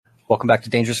Welcome back to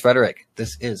Dangerous Rhetoric.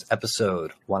 This is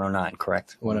episode 109,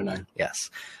 correct? 109. Yes.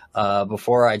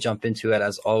 Before I jump into it,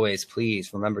 as always,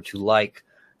 please remember to like,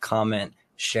 comment,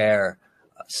 share,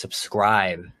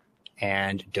 subscribe,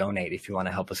 and donate if you want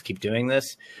to help us keep doing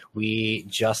this. We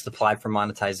just applied for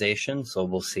monetization, so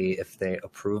we'll see if they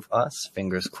approve us.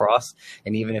 Fingers crossed.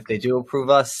 And even if they do approve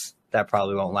us, that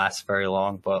probably won't last very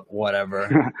long, but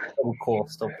whatever. Still cool.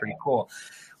 Still pretty cool.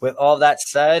 With all that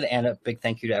said, and a big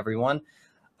thank you to everyone,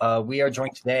 we are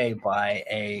joined today by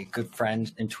a good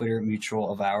friend and Twitter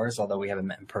mutual of ours, although we haven't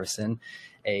met in person,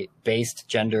 a based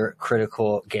gender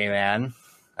critical gay man.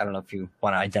 I don't know if you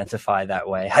want to identify that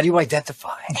way. How do you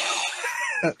identify?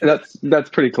 That's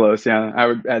pretty close. Yeah, I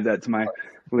would add that to my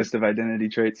list of identity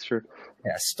traits. Sure.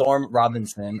 Yeah, Storm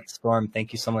Robinson. Storm,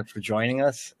 thank you so much for joining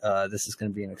us. This is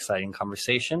going to be an exciting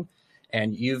conversation.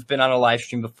 And you've been on a live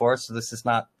stream before, so this is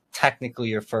not technically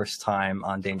your first time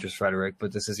on Dangerous Rhetoric,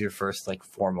 but this is your first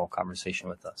formal conversation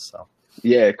with us. So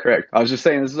yeah, correct. I was just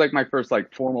saying this is my first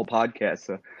formal podcast.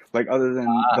 So other than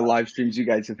the live streams you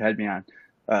guys have had me on,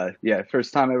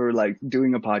 first time ever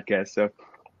doing a podcast. So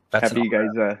that's happy you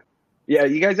guys.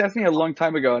 You guys asked me a long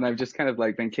time ago, and I've just kind of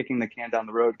been kicking the can down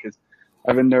the road because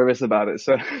I've been nervous about it.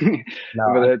 So,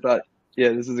 but I thought,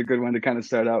 this is a good one to kind of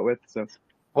start out with. So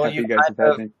happy you guys have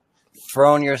had me.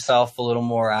 Thrown yourself a little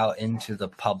more out into the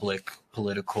public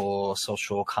political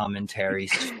social commentary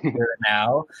sphere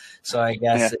now, so I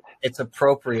guess it's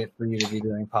appropriate for you to be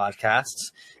doing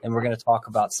podcasts, and we're going to talk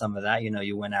about some of that.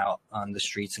 You went out on the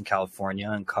streets in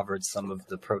California and covered some of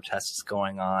the protests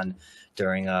going on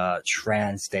during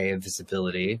Trans Day of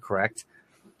Visibility, correct?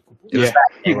 It was that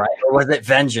day, right? Or was it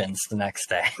Vengeance the next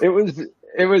day? It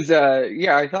was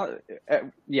I thought I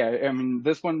mean,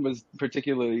 this one was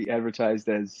particularly advertised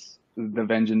as the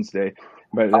Vengeance Day,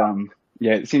 but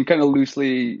it seemed kind of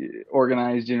loosely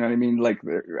organized, you know what I mean?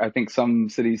 I think some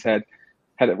cities had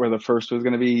it where the first was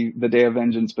going to be the Day of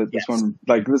Vengeance, but this one,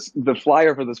 the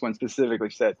flyer for this one specifically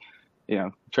said,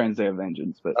 Trans Day of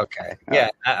Vengeance. But okay,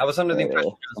 I was under the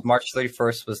impression March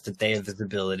 31st was the Day of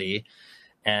Visibility,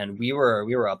 and we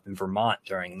were up in Vermont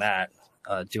during that,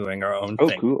 doing our own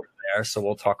thing. Cool. There, so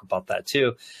we'll talk about that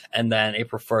too. And then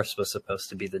April 1st was supposed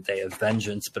to be the Day of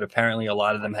Vengeance, but apparently a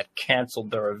lot of them had canceled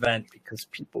their event because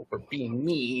people were being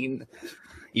mean,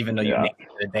 even though you made it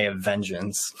the Day of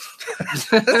Vengeance.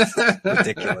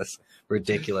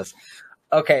 Ridiculous.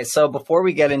 Okay, so before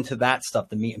we get into that stuff,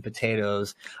 the meat and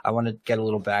potatoes, I want to get a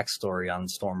little backstory on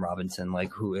Storm Robinson.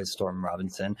 Who is Storm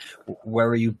Robinson? Where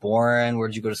were you born? Where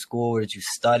did you go to school? Where did you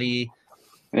study?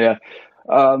 Yeah.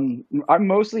 I'm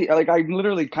mostly I'm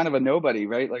literally kind of a nobody,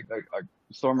 right?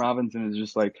 Storm Robinson is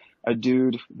just a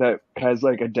dude that has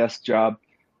a desk job.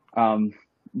 And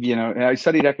I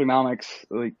studied economics,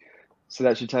 so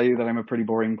that should tell you that I'm a pretty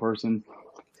boring person.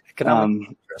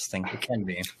 Economics interesting. It can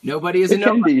be. Nobody is a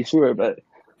nobody. It can be, sure, but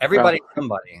everybody's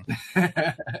somebody.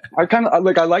 I kind of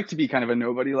I like to be kind of a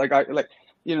nobody.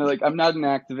 I'm not an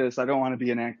activist. I don't want to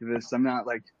be an activist. I'm not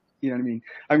you know what I mean?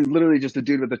 I'm literally just a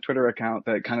dude with a Twitter account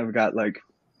that kind of got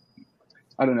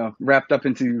I don't know, wrapped up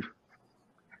into,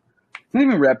 not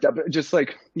even wrapped up, just a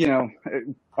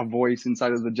voice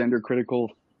inside of the gender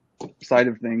critical side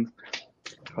of things.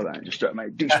 Hold on, I just dropped my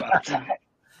douche box.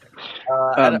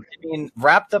 I mean,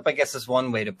 wrapped up, I guess, is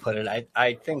one way to put it.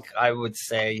 I think I would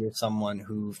say you're someone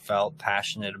who felt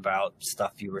passionate about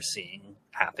stuff you were seeing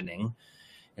happening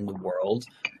in the world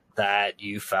that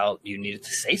you felt you needed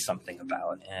to say something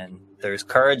about. And there's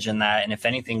courage in that. And if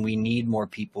anything, we need more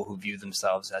people who view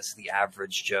themselves as the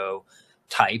average Joe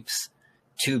types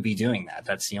to be doing that.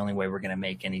 That's the only way we're going to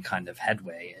make any kind of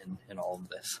headway in all of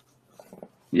this.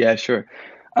 Yeah, sure.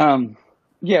 I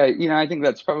think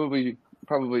that's probably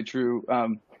true.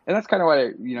 And that's kind of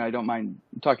why, I don't mind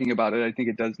talking about it. I think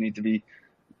it does need to be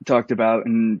talked about.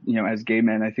 And, as gay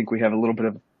men, I think we have a little bit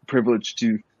of privilege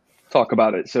to talk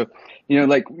about it. So,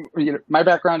 my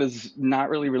background is not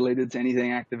really related to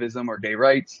anything activism or gay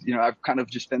rights. I've kind of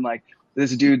just been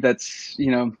this dude that's,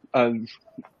 a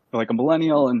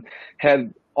millennial and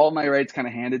had all my rights kind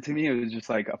of handed to me. It was just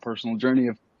a personal journey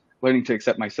of learning to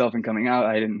accept myself and coming out.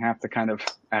 I didn't have to kind of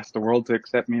ask the world to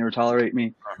accept me or tolerate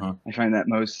me. Uh-huh. I find that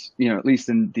most, at least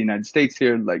in the United States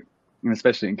here,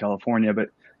 especially in California, but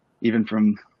even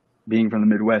from being from the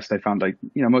Midwest, I found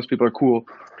most people are cool.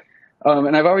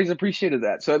 And I've always appreciated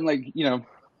that. So I'm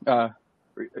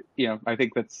I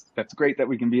think that's great that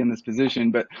we can be in this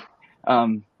position. But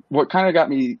what kind of got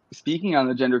me speaking on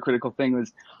the gender critical thing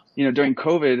was, during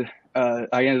COVID,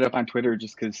 I ended up on Twitter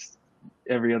just because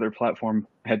every other platform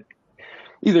had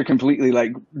either completely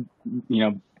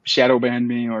shadow banned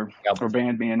me or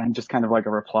banned me. And I'm just kind of a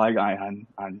reply guy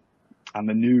on on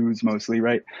the news mostly,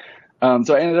 right?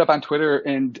 So I ended up on Twitter,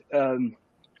 and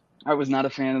I was not a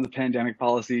fan of the pandemic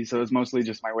policy, so it was mostly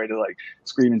just my way to like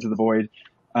scream into the void,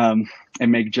 and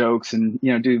make jokes and,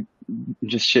 you know, do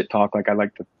just shit talk. Like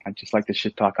I just like to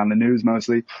shit talk on the news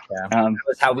mostly. Yeah, that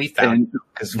was how we found you,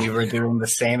 because we were doing the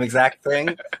same exact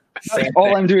thing.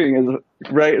 All I'm doing is,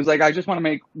 right, is like I just want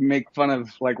to make fun of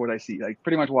like what I see. Like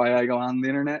pretty much why I go on the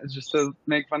internet is just to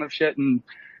make fun of shit and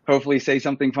hopefully say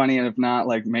something funny, and if not,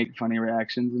 like make funny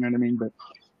reactions. You know what I mean? But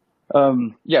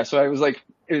yeah, so I was like,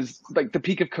 it was like the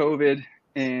peak of COVID,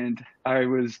 and I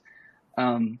was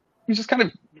just kind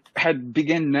of had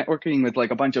began networking with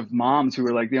like a bunch of moms who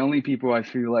were like the only people I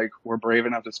feel like were brave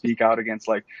enough to speak out against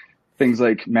like things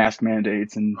like mask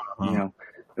mandates and, you know,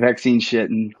 vaccine shit.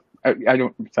 And I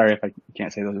don't, sorry if I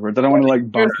can't say those words. I don't want to like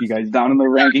bump you guys down in the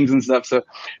rankings and stuff. So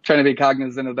trying to be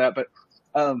cognizant of that. But,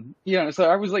 you know, so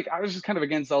I was just kind of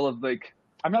against all of like,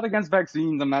 I'm not against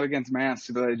vaccines. I'm not against masks,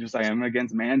 but I am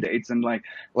against mandates. And like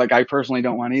I personally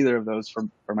don't want either of those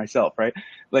for myself. Right.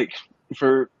 Like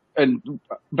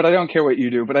but I don't care what you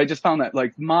do. But I just found that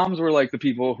like moms were like the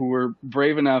people who were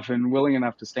brave enough and willing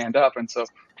enough to stand up. And so,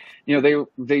 you know,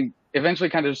 they eventually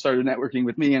kind of started networking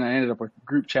with me, and I ended up with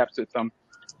group chats with them.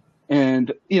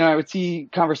 And, you know, I would see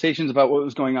conversations about what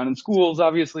was going on in schools,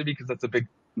 obviously, because that's a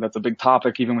big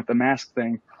topic, even with the mask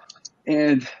thing.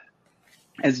 And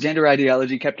as gender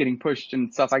ideology kept getting pushed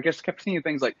and stuff, I guess kept seeing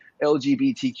things like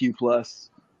LGBTQ plus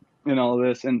and all of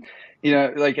this. And, you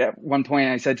know, like at one point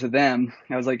I said to them,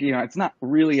 I was like, you know, it's not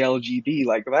really LGB.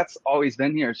 Like that's always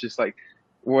been here. It's just like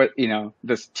what, you know,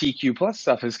 this TQ plus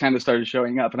stuff has kind of started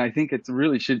showing up. And I think it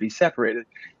really should be separated.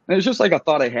 And it was just like a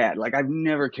thought I had. Like I've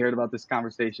never cared about this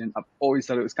conversation. I've always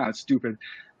thought it was kind of stupid.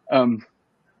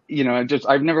 You know,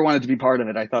 I've never wanted to be part of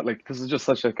it. I thought like, this is just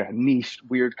such like a niche,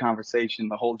 weird conversation,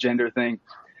 the whole gender thing.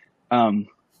 And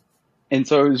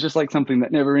so it was just like something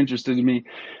that never interested me.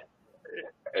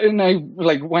 And I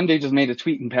like one day just made a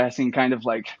tweet in passing, kind of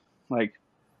like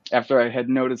after I had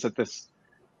noticed that this,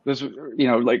 you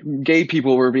know, like gay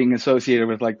people were being associated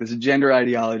with like this gender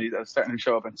ideology that was starting to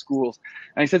show up in schools.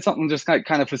 And I said something just kind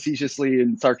of facetiously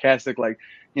and sarcastic, like,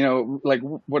 you know, like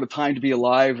what a time to be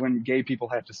alive when gay people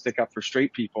have to stick up for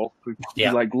straight people who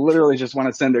like literally just want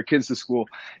to send their kids to school,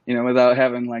 you know, without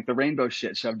having like the rainbow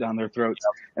shit shoved down their throats.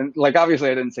 And like, obviously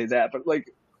I didn't say that, but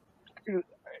like,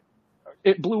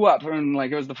 it blew up, and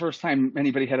like it was the first time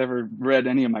anybody had ever read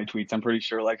any of my tweets. I'm pretty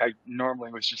sure. Like I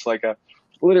normally was just like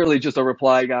literally just a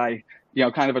reply guy, you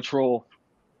know, kind of a troll,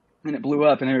 and it blew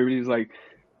up, and everybody's like,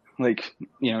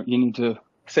 you know, you need to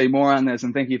say more on this,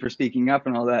 and thank you for speaking up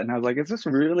and all that. And I was like, is this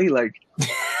really like?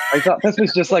 I thought this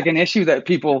was just like an issue that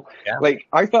people like.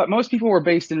 I thought most people were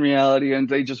based in reality, and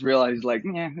they just realized like,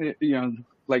 yeah, you know,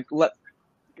 like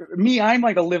I'm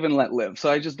like a live and let live. So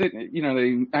I just didn't, you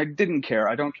know, I didn't care.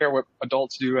 I don't care what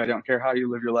adults do. I don't care how you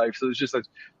live your life. So it's just a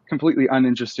completely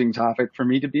uninteresting topic for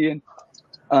me to be in.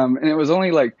 And it was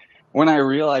only like when I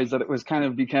realized that it was kind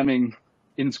of becoming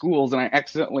in schools, and I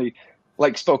accidentally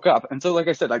like spoke up. And so, like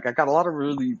I said, like I got a lot of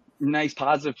really nice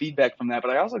positive feedback from that, but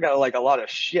I also got like a lot of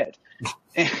shit,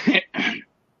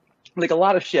 like a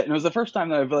lot of shit. And it was the first time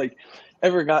that I've like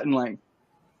ever gotten like,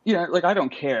 you know, like I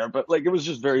don't care, but like it was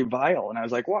just very vile. And I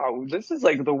was like, wow, this is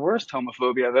like the worst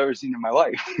homophobia I've ever seen in my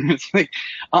life. It's like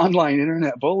online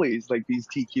internet bullies, like these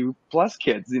TQ plus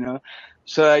kids, you know?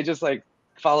 So I just like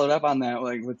followed up on that,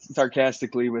 like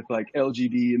sarcastically with like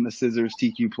LGB and the scissors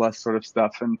TQ plus sort of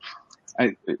stuff. And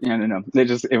I don't know,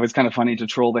 it was kind of funny to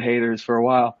troll the haters for a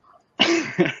while.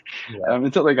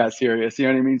 Until they got serious, you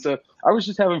know what I mean? So I was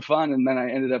just having fun, and then I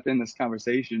ended up in this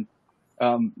conversation.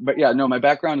 But yeah, no, my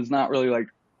background is not really like,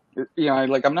 you know,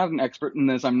 I'm not an expert in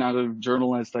this. I'm not a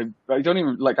journalist. I don't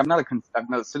even like, I'm not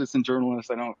a citizen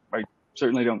journalist. I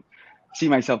certainly don't see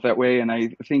myself that way. And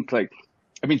I think like,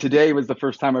 I mean, today was the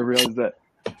first time I realized that,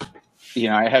 you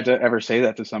know, I had to ever say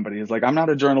that to somebody. It's like, I'm not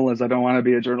a journalist. I don't want to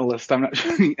be a journalist. I'm not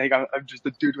like, I'm just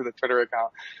a dude with a Twitter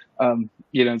account.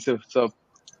 You know, so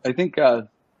I think,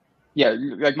 yeah,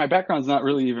 like my background's not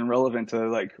really even relevant to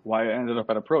like why I ended up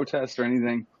at a protest or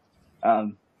anything.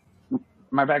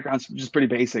 My background's just pretty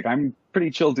basic. I'm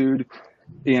pretty chill dude.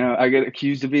 You know, I get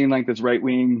accused of being like this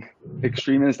right-wing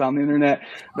extremist on the internet,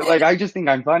 but like, I just think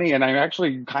I'm funny, and I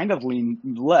actually kind of lean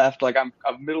left. Like I'm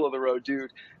a middle of the road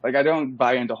dude. Like I don't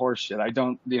buy into horse shit. I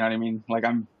don't, you know what I mean? Like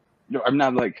I'm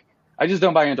not like, I just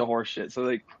don't buy into horse shit. So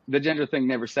like the gender thing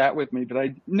never sat with me, but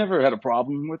I never had a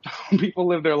problem with how people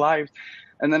live their lives.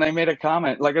 And then I made a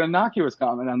comment, like an innocuous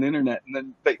comment on the internet, and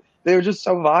then they were just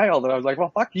so vile that I was like,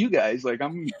 well, fuck you guys. Like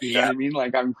you know what I mean?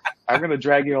 Like I'm going to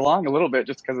drag you along a little bit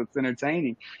just because it's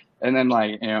entertaining. And then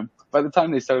like, you know, by the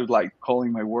time they started like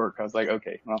calling my work, I was like,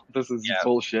 okay, well, this is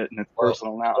bullshit and it's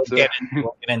personal now.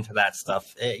 We'll get into that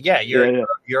stuff.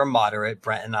 You're moderate.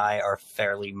 Brett and I are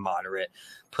fairly moderate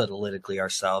politically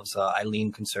ourselves. I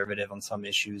lean conservative on some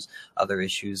issues. Other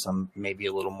issues, I'm maybe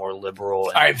a little more liberal.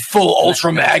 I'm full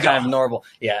ultra MAGA. Kind of normal.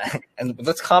 Yeah. And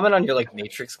let's comment on your like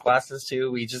Matrix glasses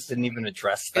too. We just didn't even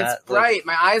address that. It's bright.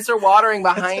 My eyes are watering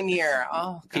behind here.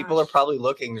 Oh, gosh. People are probably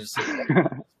looking. Just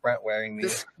Brett wearing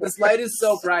these. This light is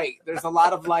so bright. There's a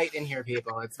lot of light in here,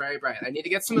 people. It's very bright. I need to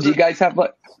get some of Do you guys have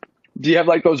like? Do you have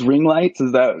like those ring lights?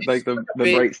 Is that like the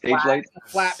bright stage lights?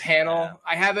 Flat panel.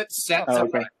 I have it set to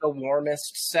like the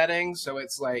warmest setting, so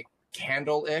it's like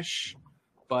candle-ish.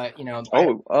 But you know.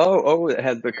 It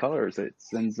has the colors. It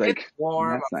sends like it's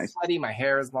warm. That's I'm nice. sweaty. My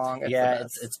hair is long.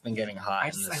 It's been getting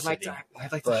hot. I like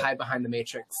to hide behind the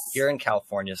Matrix. You're in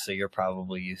California, so you're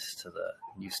probably used to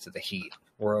the heat.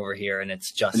 We're over here, and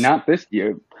it's just not this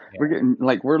year. Yeah.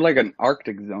 We're like an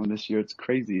Arctic zone this year. It's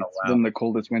crazy. It's been the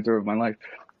coldest winter of my life.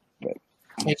 But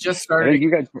it just started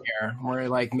here. We're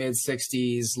like mid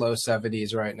 60s, low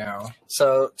 70s right now.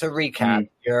 So to recap,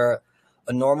 you're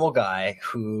a normal guy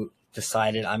who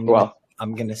decided I'm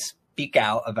gonna speak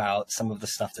out about some of the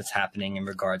stuff that's happening in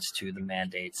regards to the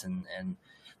mandates and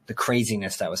the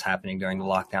craziness that was happening during the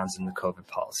lockdowns and the COVID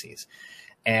policies.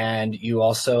 And you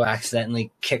also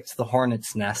accidentally kicked the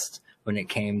hornet's nest when it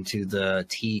came to the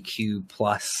TQ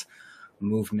plus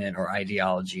movement or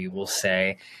ideology, we'll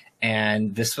say.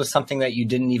 And this was something that you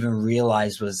didn't even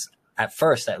realize was, at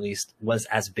first at least, was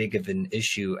as big of an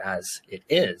issue as it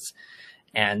is.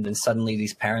 And then suddenly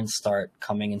these parents start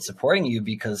coming and supporting you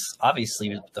because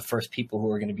obviously the first people who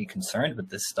are going to be concerned with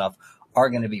this stuff are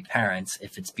going to be parents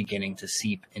if it's beginning to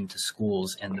seep into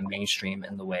schools and the mainstream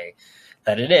in the way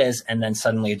that it is. And then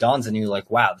suddenly it dawns on you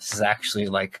like, wow, this is actually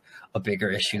like a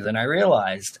bigger issue than I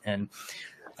realized. And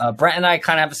Brett and I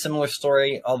kind of have a similar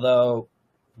story, although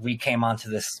we came onto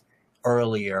this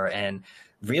earlier. And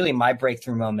really my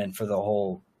breakthrough moment for the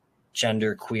whole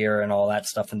gender queer and all that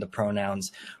stuff and the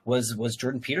pronouns was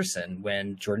Jordan Peterson,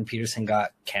 when Jordan Peterson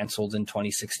got canceled in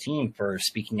 2016 for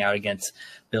speaking out against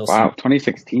Bill. Wow,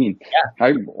 2016.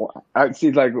 Yeah. I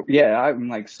see, like, I'm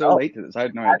like so late to this. I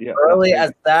had no idea. Early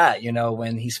as that, you know,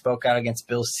 when he spoke out against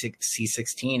Bill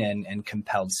C-16 and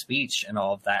compelled speech and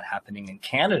all of that happening in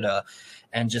Canada,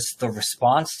 and just the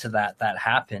response to that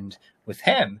happened with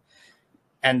him.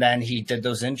 And then he did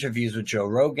those interviews with Joe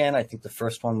Rogan. I think the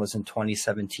first one was in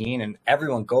 2017. And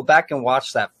everyone, go back and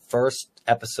watch that first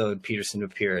episode Peterson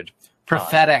appeared.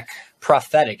 Prophetic.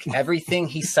 Everything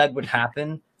he said would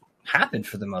happen happened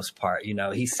for the most part. You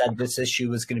know, he said this issue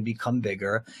was going to become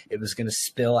bigger. It was going to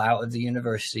spill out of the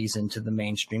universities into the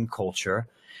mainstream culture.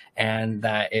 And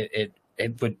that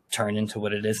it would turn into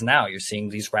what it is now. You're seeing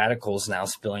these radicals now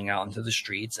spilling out into the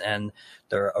streets, and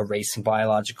they're erasing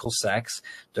biological sex.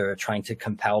 They're trying to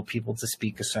compel people to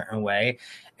speak a certain way,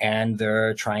 and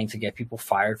they're trying to get people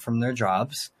fired from their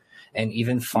jobs and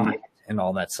even fined and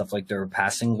all that stuff. Like they're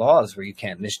passing laws where you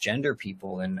can't misgender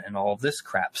people and all of this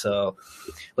crap. So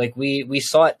like we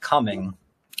saw it coming.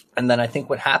 And then I think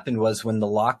what happened was when the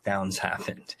lockdowns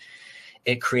happened,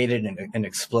 it created an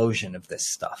explosion of this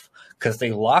stuff because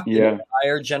they locked an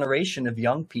entire generation of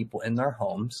young people in their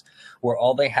homes where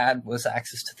all they had was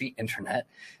access to the internet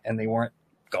and they weren't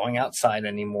going outside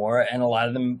anymore. And a lot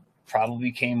of them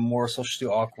probably became more socially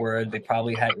awkward. They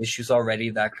probably had issues already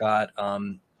that got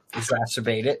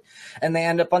exacerbated, and they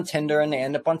end up on Tinder and they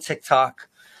end up on TikTok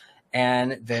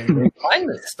and they find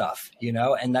this stuff, you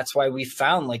know, and that's why we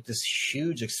found like this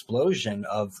huge explosion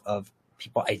of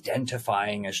people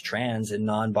identifying as trans and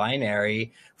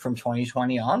non-binary from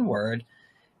 2020 onward.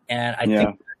 And I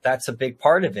think that's a big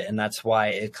part of it. And that's why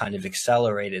it kind of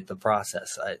accelerated the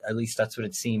process. At least that's what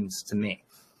it seems to me.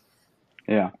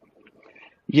 Yeah.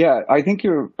 Yeah. I think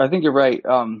you're right.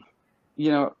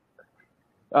 You know,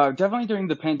 definitely during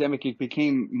the pandemic, it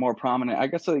became more prominent. I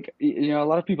guess like, you know, a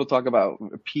lot of people talk about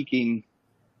peaking,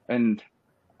 and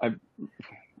I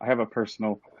have a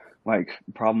personal like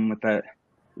problem with that.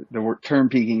 The word term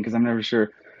peaking, because I'm never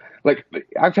sure. Like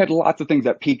I've had lots of things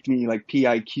that piqued me, like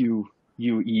PIQUE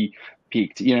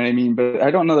peaked, you know what I mean? But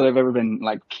I don't know that I've ever been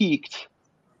like peaked,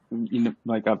 you know,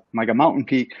 like a mountain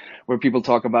peak where people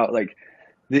talk about like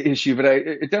the issue. But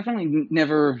it definitely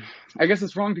never. I guess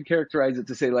it's wrong to characterize it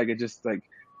to say like it just like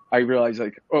I realized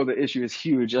like, oh, the issue is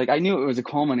huge. Like I knew it was a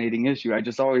culminating issue. I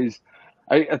just always.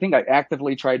 I think I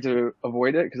actively tried to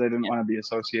avoid it because I didn't want to be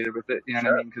associated with it. You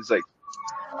know what I mean? Because like,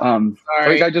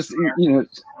 like I just, you know,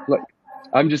 like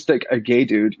I'm just like a gay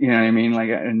dude. You know what I mean? Like,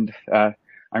 and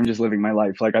I'm just living my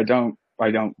life. Like I don't,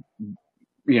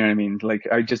 you you know what I mean? Like,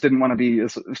 I just didn't want to be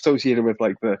associated with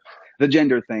like the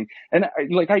gender thing. And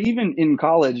I even in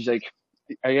college, like,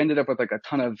 I ended up with like a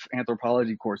ton of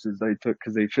anthropology courses that I took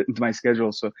because they fit into my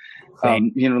schedule. So,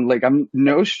 you know, like, I'm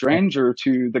no stranger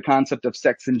to the concept of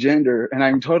sex and gender, and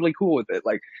I'm totally cool with it.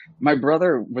 Like, my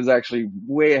brother was actually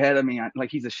way ahead of me on, like,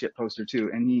 he's a shit poster too,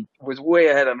 and he was way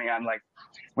ahead of me on like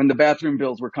when the bathroom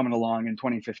bills were coming along in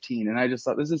 2015. And I just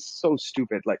thought, this is so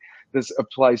stupid. Like, this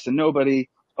applies to nobody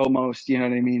almost, you know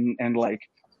what I mean? And like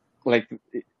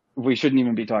we shouldn't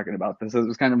even be talking about this. It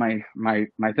was kind of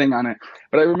my thing on it.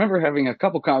 But I remember having a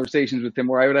couple conversations with him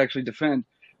where I would actually defend,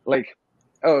 like,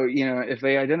 oh, you know, if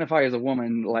they identify as a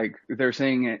woman, like, they're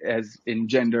saying it as in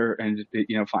gender, and,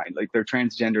 you know, fine, like, they're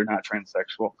transgender, not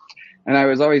transsexual. And I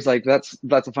was always like, that's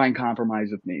a fine compromise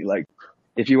with me. Like,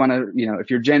 if you want to, you know,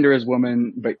 if your gender is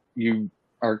woman, but you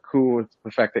are cool with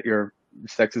the fact that your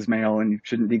sex is male and you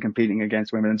shouldn't be competing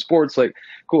against women in sports, like,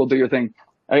 cool, do your thing.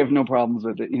 I have no problems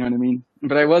with it. You know what I mean?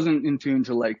 But I wasn't in tune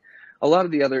to like a lot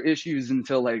of the other issues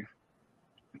until, like,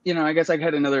 you know, I guess I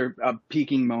had another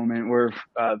peaking moment where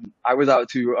I was out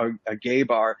to a gay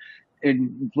bar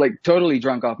and like totally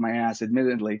drunk off my ass,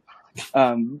 admittedly.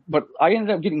 But I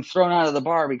ended up getting thrown out of the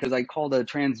bar because I called a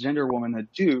transgender woman a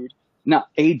dude, not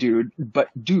a dude, but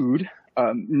dude,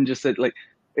 and just said like,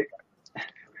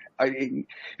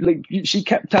 she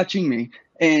kept touching me,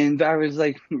 and I was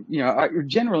like, you know,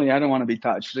 generally I don't want to be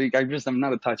touched. Like, I'm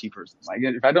not a touchy person. Like,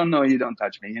 if I don't know you, don't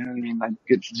touch me. You know what I mean? Like,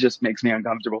 it just makes me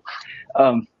uncomfortable.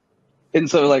 And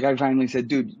so like I finally said,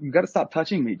 dude, you got to stop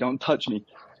touching me. Don't touch me.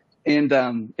 And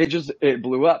it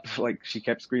blew up. Like, she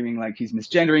kept screaming like, he's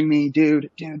misgendering me,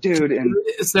 dude. And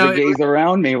so the gays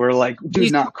around me were like,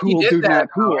 dude, not cool, dude, not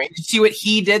cool. Right? You see what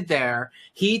he did there?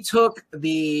 He took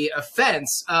the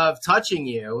offense of touching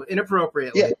you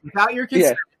inappropriately without your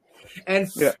consent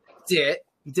and flipped it.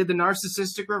 He did the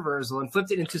narcissistic reversal and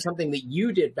flipped it into something that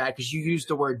you did bad because you used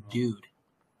the word dude.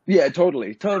 Yeah,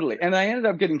 totally. And I ended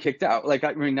up getting kicked out. Like,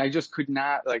 I mean, I just could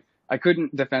not, like, I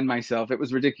couldn't defend myself. It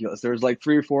was ridiculous. There was like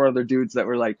 3 or 4 other dudes that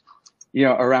were like, you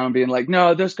know, around being like,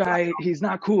 no, this guy, he's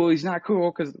not cool. He's not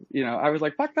cool. Cause, you know, I was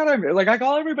like, fuck that. Like, I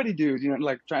call everybody dude, you know,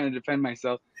 like trying to defend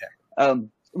myself. Yeah.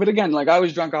 But again, like, I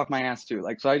was drunk off my ass too.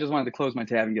 Like, so I just wanted to close my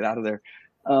tab and get out of there.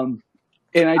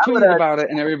 And I tweeted about it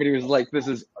and everybody was like, this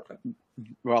is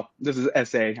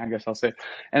SA, I guess I'll say.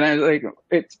 And I was like,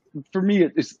 it's, for me,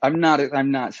 it's, I'm not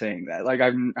saying that. Like,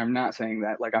 I'm not saying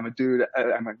that. Like, I'm a dude,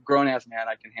 I'm a grown ass man,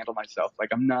 I can handle myself. Like,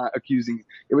 I'm not accusing,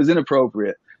 it was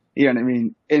inappropriate. You know what I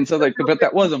mean? And so like, but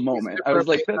that was a moment. I was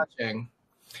like,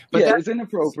 but yeah, it's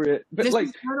inappropriate. But like,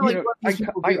 you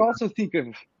know, I also think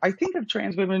of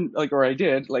trans women, like, or I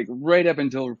did, like, right up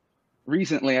until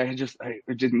recently, I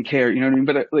didn't care, you know what I mean?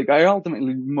 But like,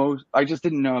 I just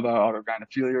didn't know about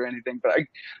autogynephilia or anything, but I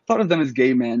thought of them as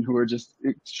gay men who are just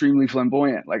extremely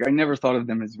flamboyant. Like, I never thought of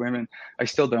them as women. I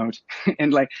still don't.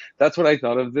 And like, that's what I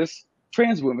thought of this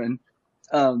trans woman,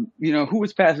 you know, who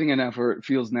was passing enough where it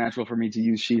feels natural for me to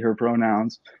use she, her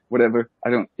pronouns, whatever.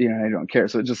 I don't care.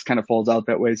 So it just kind of falls out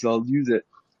that way. So I'll use it.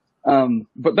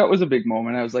 But that was a big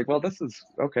moment. I was like, well, this is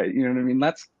okay. You know what I mean?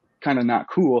 That's kind of not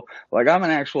cool. Like, I'm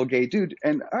an actual gay dude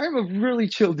and I'm a really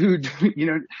chill dude. You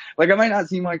know, like, I might not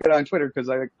seem like it on Twitter because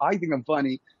I think I'm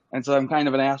funny. And so I'm kind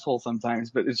of an asshole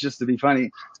sometimes, but it's just to be funny.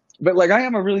 But like, I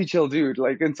am a really chill dude.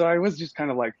 Like, and so I was just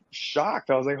kind of like shocked.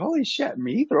 I was like, holy shit,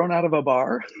 me thrown out of a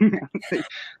bar? Like,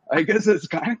 I guess it's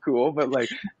kind of cool, but like,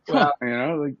 well, you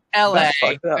know, like, LA,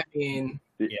 I mean,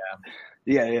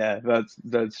 yeah,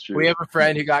 that's true. We have a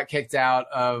friend who got kicked out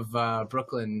of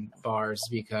Brooklyn bars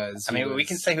because we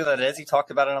can say who that is. He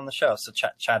talked about it on the show. So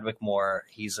Chadwick Moore,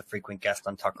 he's a frequent guest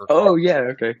on Tucker. Oh yeah,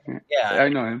 okay. Yeah, I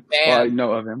know him. Well, I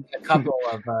know of him. A couple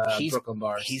of Brooklyn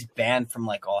bars. He's banned from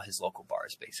like all his local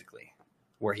bars, basically,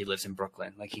 where he lives in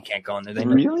Brooklyn. Like, he can't go in there. They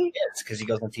know really? who he is because he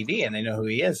goes on TV and they know who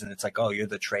he is. And it's like, oh, you're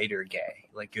the traitor gay.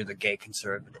 Like, you're the gay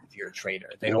conservative. You're a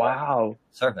traitor. They don't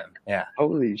serve him. Yeah.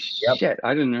 Holy shit.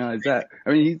 I didn't realize that.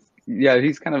 I mean,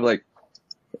 he's kind of like,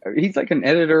 he's like an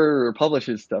editor or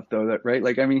publishes stuff though, that, right?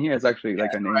 Like, I mean, he has actually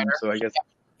like a name, so I guess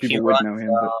people would know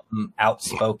him. But...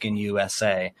 Outspoken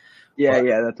USA. Yeah,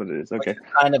 that's what it is. Okay.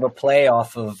 Kind of a play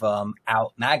off of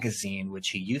Out Magazine, which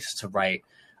he used to write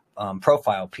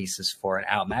profile pieces for. And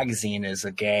Out Magazine is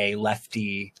a gay,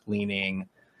 lefty-leaning.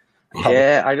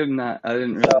 Yeah, I didn't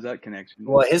realize that connection.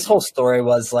 Well, his whole story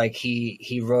was like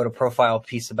he wrote a profile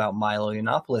piece about Milo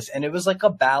Yiannopoulos, and it was like a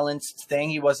balanced thing.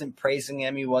 He wasn't praising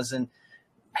him, he wasn't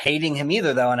hating him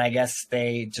either, though. And I guess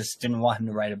they just didn't want him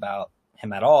to write about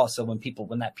him at all. So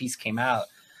when that piece came out,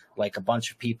 like, a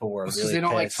bunch of people were really they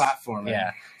don't pissed. like platforming.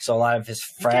 Yeah, so a lot of his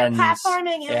friends,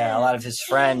 a lot of his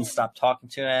friends stopped talking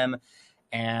to him.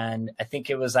 And I think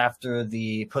it was after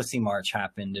the Pussy March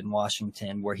happened in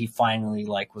Washington where he finally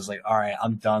was like, all right,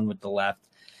 I'm done with the left.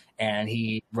 And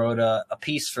he wrote a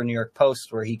piece for New York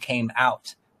Post where he came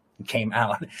out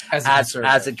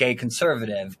as a gay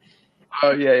conservative.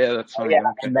 Oh yeah, that's funny. Yeah,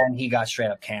 and then he got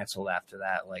straight up canceled after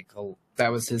that. That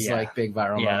was his big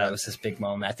viral moment. Yeah, that was his big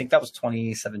moment. I think that was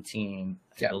 2017,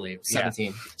 I believe. 17.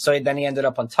 Yeah. So then he ended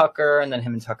up on Tucker, and then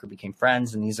him and Tucker became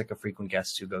friends, and he's like a frequent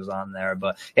guest who goes on there.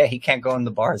 But yeah, he can't go in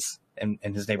the bars in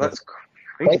his neighborhood. That's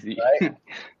crazy. Right?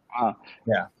 Wow.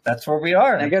 Yeah, that's where we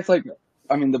are. And I guess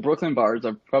the Brooklyn bars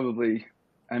are probably,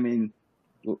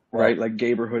 right, like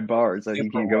neighborhood bars that you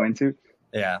can't go into.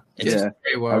 Yeah.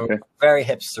 Very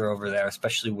hipster over there,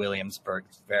 especially Williamsburg.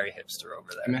 Very hipster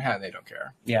over there. Manhattan, they don't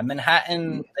care. Yeah,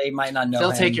 Manhattan, they might not know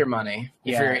They'll him. Take your money for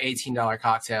your $18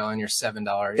 cocktail and your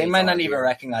 $7. They might not even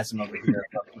recognize him over here,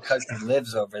 but because he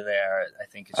lives over there, I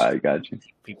think I got you.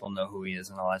 People know who he is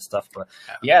and all that stuff. But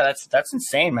yeah, that's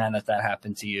insane, man, that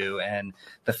happened to you. And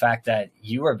the fact that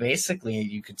you were basically,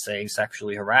 you could say,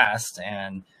 sexually harassed,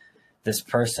 and this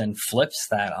person flips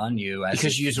that on you as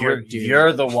because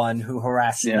you're the one who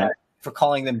harassed them for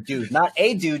calling them dude, not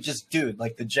a dude, just dude,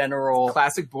 like the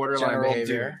classic borderline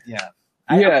behavior. Dude.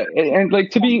 Yeah. And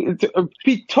to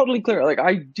be totally clear,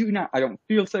 I don't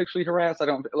feel sexually harassed. I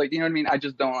don't you know what I mean? I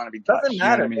just don't want to be touched. Doesn't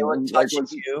matter. You know what I mean? They were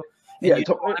touching you. Yeah,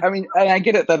 and I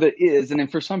get it that it is, and then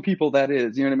for some people that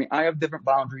is, you know what I mean? I have different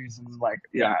boundaries, and like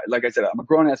I said, I'm a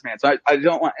grown-ass man, so I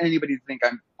don't want anybody to think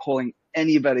I'm calling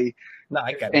anybody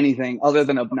I get anything other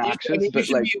than obnoxious, but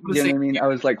you know what I mean? I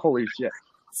was like, holy shit.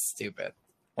 Stupid.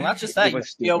 Well, not just that.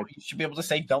 You should be able to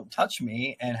say, don't touch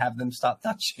me, and have them stop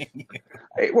touching you.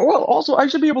 Well, also, I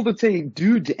should be able to say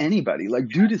dude to anybody. Like,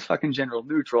 dude is fucking gender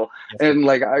neutral. And,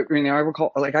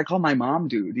 I call my mom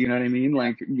dude. You know what I mean?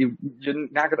 Like, you're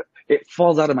not going to, it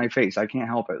falls out of my face. I can't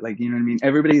help it. Like, you know what I mean?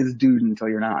 Everybody is dude until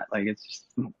you're not. Like, it's just,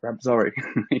 I'm sorry.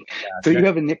 So you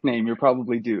have a nickname, you're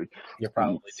probably dude. You're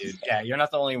probably dude. Yeah, you're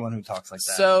not the only one who talks like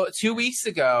that. So 2 weeks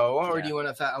ago, or do you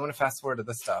want to? I want to fast forward to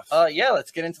this stuff. Yeah,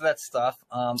 let's get into that stuff.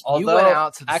 Although, you went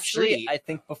out to the street. I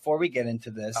think before we get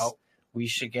into this, we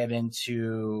should get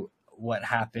into what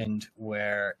happened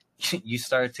where you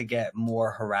started to get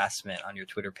more harassment on your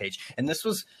Twitter page, and this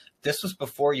was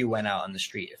before you went out on the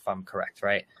street, if I'm correct,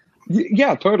 right?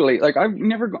 Yeah, totally. Like, I've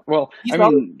never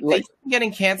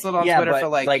getting canceled on Twitter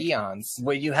for eons.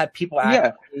 Where you had people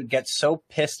get so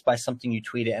pissed by something you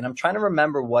tweeted, and I'm trying to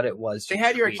remember what it was. They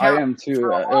had your account. I am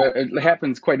too. It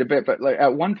happens quite a bit, but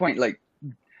at one point,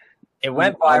 it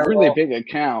went viral. A really big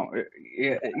account.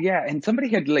 Yeah, and somebody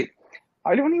had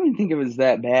I don't even think it was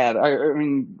that bad. I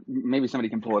mean, maybe somebody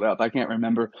can pull it up. I can't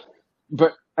remember.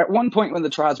 But at one point when the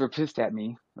TRAs were pissed at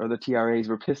me, or the TRAs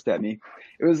were pissed at me,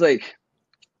 it was maybe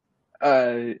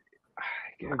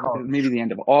the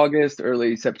end of August,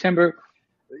 early September.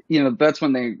 You know, that's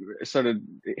when they started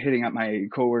hitting up my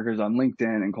coworkers on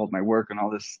LinkedIn and called my work and all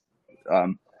this,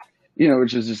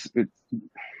 which is just,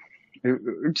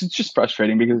 it's just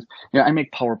frustrating because, I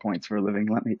make PowerPoints for a living.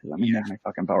 Let me make my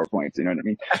fucking PowerPoints. You know what I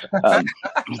mean?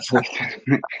 It's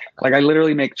I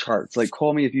literally make charts. Like,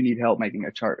 call me if you need help making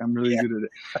a chart. I'm really good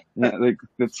at it.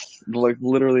 That's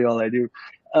literally all I do.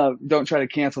 Don't try to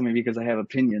cancel me because I have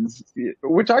opinions,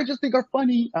 which I just think are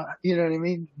funny. You know what I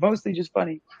mean? Mostly just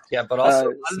funny. Yeah, but also a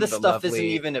lot of this stuff isn't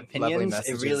even opinions.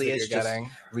 It really is just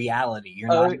reality.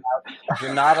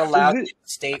 You're not allowed to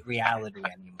state reality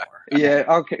anymore. Yeah,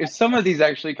 okay. Some of these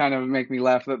actually kind of make me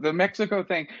laugh. The Mexico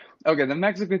thing. Okay, the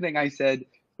Mexico thing I said,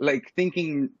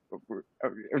 thinking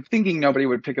nobody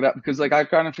would pick it up because I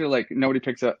kind of feel like nobody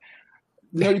picks up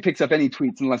any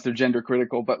tweets unless they're gender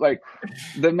critical, but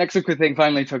the Mexico thing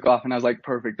finally took off and I was like,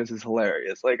 perfect, this is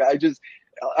hilarious.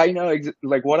 I know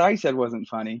what I said wasn't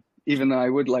funny, even though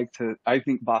I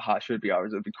think Baja should be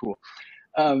ours. It'd be cool.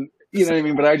 You know what I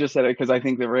mean? But I just said it because I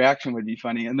think the reaction would be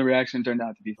funny, and the reaction turned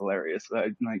out to be hilarious. I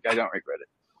don't regret it.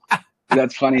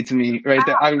 That's funny to me right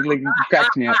there. I was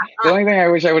cracked me up. The only thing I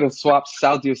wish I would have swapped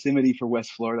South Yosemite for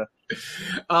West Florida.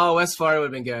 Oh, West Florida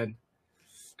would have been good.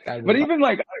 But even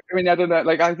I don't know,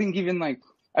 I think even I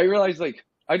realized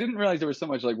I didn't realize there was so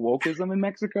much wokeism in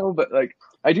Mexico, but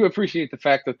I do appreciate the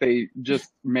fact that they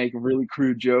just make really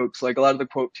crude jokes. A lot of the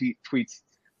quote tweets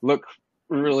look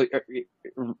really,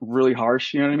 really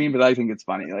harsh, you know what I mean? But I think it's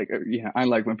funny. I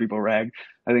like when people rag.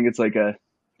 I think it's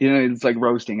it's like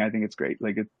roasting. I think it's great.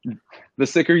 The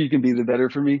sicker you can be, the better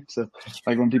for me. So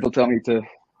when people tell me to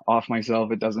off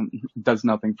myself, it does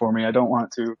nothing for me. I don't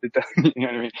want to. It doesn't, you know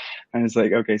what I mean? And it's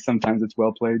okay, sometimes it's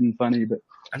well played and funny, but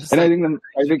I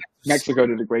think Mexico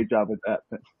did a great job with that.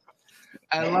 But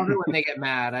I love it when they get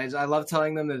mad. I love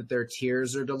telling them that their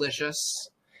tears are delicious,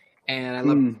 And I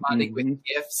love responding with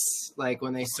GIFs, like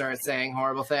when they start saying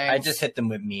horrible things. I just hit them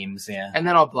with memes, yeah. And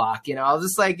then I'll block, I'll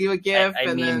just like do a GIF, I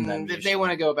and then them if usually. they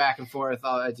want to go back and forth,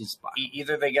 I just block.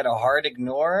 Either they get a hard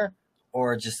ignore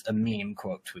or just a meme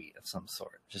quote tweet of some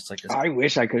sort. Just like I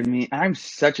wish I could meme. I'm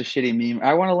such a shitty meme.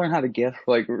 I want to learn how to GIF,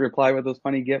 like reply with those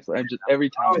funny GIFs. I just every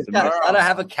time it's yeah, gotta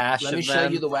have a cache. Let me show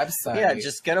you the website. Yeah,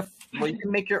 just get you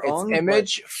can make your own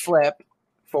image flip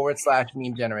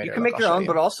 /meme generator. You can make your own,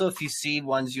 but also if you see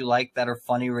ones you like that are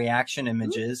funny reaction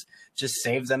images, just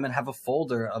save them and have a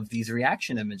folder of these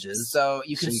reaction images. So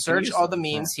you can search all the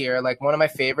memes here. Like one of my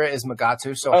favorite is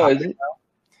Magatu. So is it?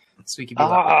 So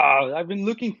I've been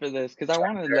looking for this because I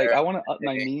want to up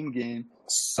my meme game.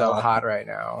 So hot right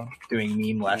now. Doing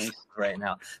meme lessons right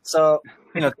now. So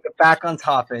to get back on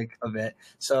topic of it.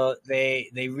 So they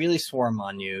really swarm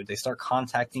on you. They start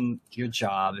contacting your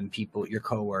job and people, your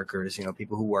coworkers,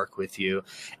 people who work with you.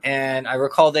 And I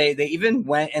recall they even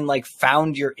went and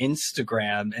found your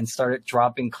Instagram and started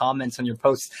dropping comments on your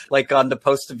posts, like on the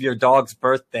post of your dog's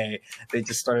birthday. They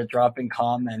just started dropping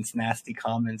comments, nasty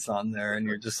comments on there, and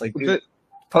you're just like, dude,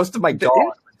 posted my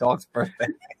dog's birthday.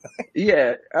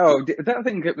 Yeah. Oh, that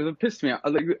thing pissed me off.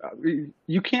 Like,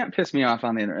 you can't piss me off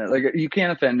on the internet. Like, you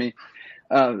can't offend me.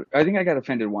 I think I got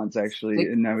offended once actually,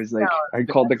 and I was like, I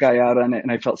called the guy out on it,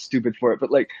 and I felt stupid for it.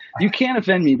 But you can't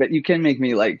offend me, but you can make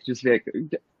me just be like,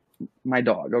 my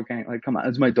dog. Okay, come on,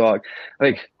 it's my dog.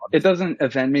 It doesn't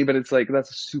offend me, but it's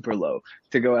that's super low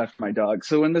to go after my dog.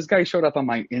 So when this guy showed up on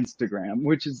my Instagram,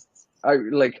 which is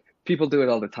people do it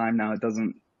all the time now. It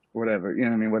doesn't. Whatever,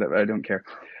 whatever, I don't care.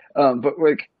 But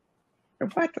what?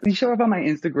 You show up on my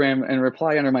Instagram and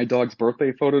reply under my dog's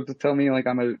birthday photo to tell me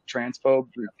I'm a transphobe?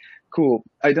 Cool.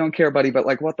 I don't care, buddy, but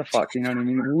what the fuck? You know what I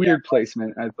mean? Weird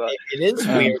placement, I thought. It is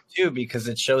weird too, because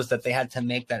it shows that they had to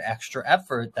make that extra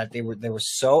effort, that they were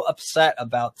so upset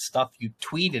about stuff you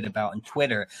tweeted about on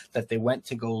Twitter that they went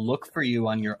to go look for you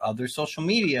on your other social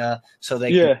media so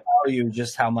they can tell you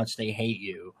just how much they hate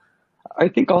you. I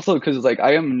think also because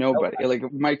I am nobody.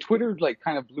 My Twitter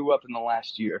kind of blew up in the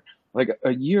last year.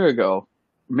 A year ago,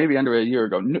 maybe under a year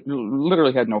ago,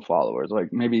 literally had no followers.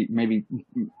 Maybe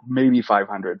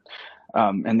 500,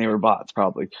 and they were bots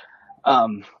probably.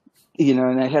 And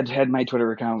I had my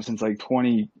Twitter account since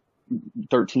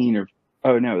 2013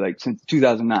 since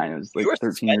 2009. I was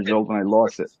 13 years old when I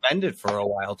lost it. Suspended for a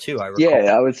while too. I recall.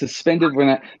 Yeah, I was suspended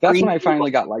that's when I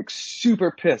finally got super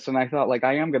pissed, and I thought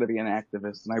I am going to be an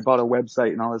activist, and I bought a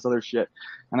website and all this other shit,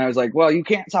 and I was like, well, you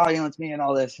can't silence me and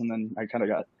all this, and then I kind of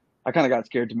got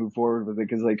scared to move forward with it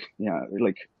because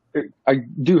I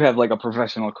do have a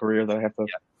professional career that I have to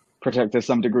protect to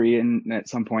some degree, and at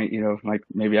some point,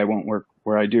 maybe I won't work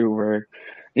where I do, where,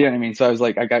 you know what I mean? So I was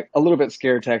I got a little bit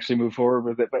scared to actually move forward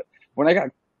with it, but when I got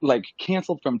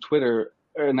canceled from Twitter,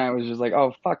 and I was just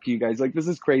oh, fuck you guys, this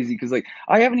is crazy, because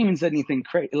I haven't even said anything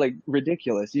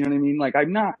ridiculous, you know what I mean?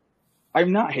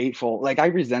 I'm not hateful. I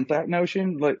resent that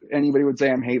notion. Anybody would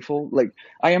say I'm hateful.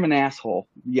 I am an asshole.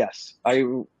 Yes, I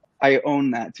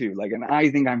own that too. And I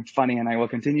think I'm funny, and I will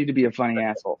continue to be a funny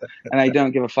asshole. And I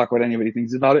don't give a fuck what anybody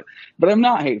thinks about it. But I'm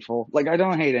not hateful. I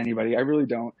don't hate anybody. I really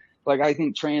don't. I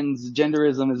think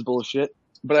transgenderism is bullshit.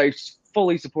 But I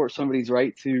fully support somebody's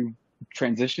right to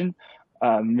transition.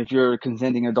 If you're a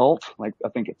consenting adult, I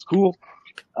think it's cool.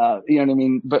 You know what I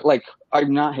mean? But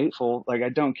I'm not hateful. I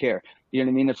don't care. You know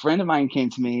what I mean? If a friend of mine came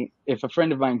to me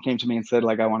and said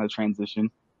I want to transition,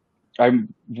 I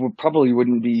probably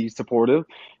wouldn't be supportive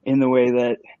in the way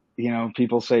that,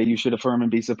 people say you should affirm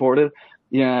and be supportive.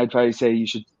 I'd probably say you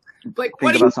should think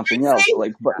about something else.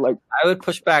 I would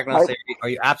push back and I'd say, "Are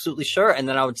you absolutely sure?" And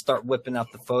then I would start whipping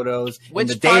out the photos, which and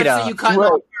the data, you cut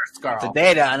off first, Carl? The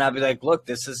data, and I'd be like, "Look,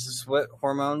 this is what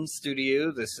hormones do to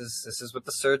you. This is what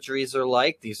the surgeries are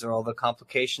like. These are all the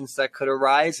complications that could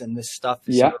arise, and this stuff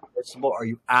is irreversible. Are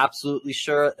you absolutely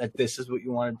sure that this is what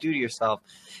you want to do to yourself?"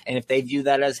 And if they view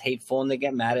that as hateful and they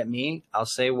get mad at me, I'll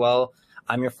say, "Well,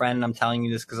 I'm your friend, and I'm telling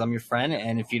you this because I'm your friend.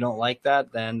 And if you don't like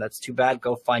that, then that's too bad.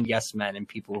 Go find yes men and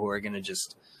people who are going to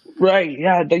just..." Right.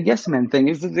 Yeah. The yes men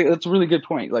thing that's a really good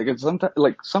point. It's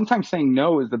sometimes saying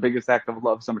no is the biggest act of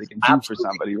love somebody can do for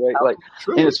somebody. Right.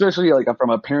 And especially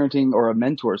from a parenting or a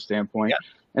mentor standpoint. Yeah.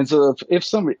 And so if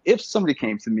somebody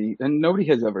came to me, and nobody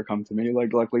has ever come to me,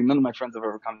 luckily none of my friends have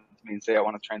ever come to me and say I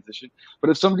want to transition. But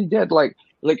if somebody did, I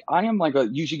am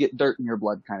you should get dirt in your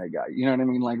blood kind of guy. You know what I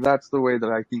mean? That's the way that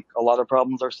I think a lot of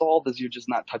problems are solved, is you're just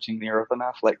not touching the earth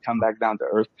enough. Come back down to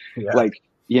earth.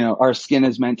 Yeah. Our skin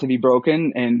is meant to be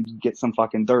broken, and get some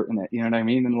fucking dirt in it. You know what I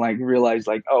mean? And realize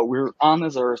oh, we're on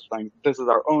this earth. This is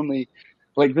our only,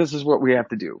 this is what we have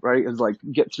to do. Right. Is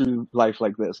get through life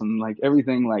like this, and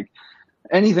everything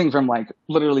anything from like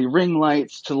literally ring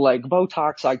lights to like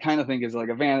Botox, I kind of think is like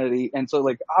a vanity. And so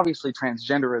like obviously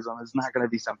transgenderism is not going to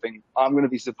be something I'm going to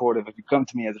be supportive if you come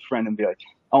to me as a friend and be like,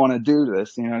 I want to do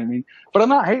this, you know what I mean? But I'm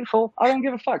not hateful. I don't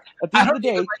give a fuck. At the end of the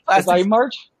day, if I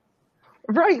march,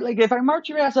 right, like if I march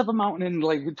your ass up a mountain and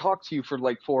like talk to you for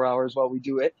like 4 hours while we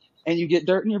do it, and you get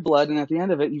dirt in your blood, and at the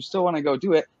end of it you still want to go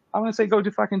do it, I'm going to say go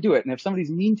to fucking do it. And if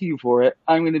somebody's mean to you for it,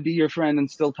 I'm going to be your friend and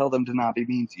still tell them to not be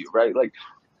mean to you, right?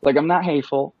 Like I'm not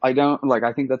hateful. I don't like.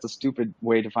 I think that's a stupid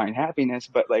way to find happiness.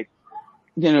 But like,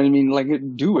 you know what I mean?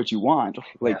 Like, do what you want.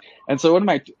 Like, and so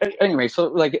anyway. So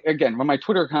like again, when my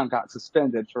Twitter account got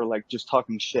suspended for like just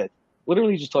talking shit,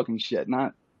 literally just talking shit,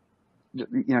 not, you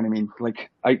know what I mean? Like,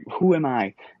 who am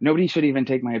I? Nobody should even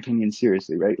take my opinion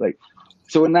seriously, right? Like,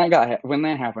 so when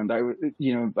that happened,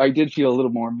 I did feel a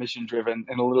little more mission driven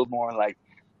and a little more like,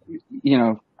 you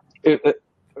know,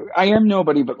 I am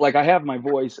nobody, but like I have my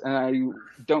voice and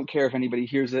I don't care if anybody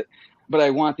hears it, but I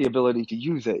want the ability to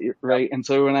use it, right? And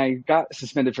so when I got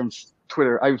suspended from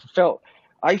Twitter, I felt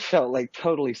like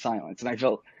totally silenced, and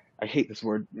I hate this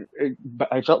word, but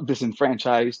I felt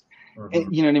disenfranchised.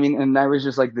 And, you know what I mean? And I was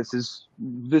just like, this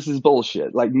is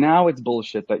bullshit. Like now it's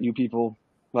bullshit that you people,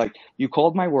 like, you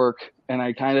called my work and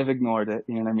I kind of ignored it.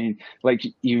 You know what I mean? Like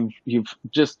you've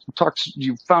just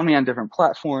you found me on different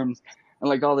platforms and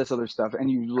like all this other stuff,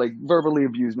 and you like verbally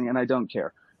abuse me, and I don't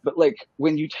care. But like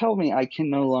when you tell me I can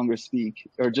no longer speak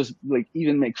or just like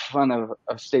even make fun of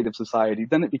a state of society,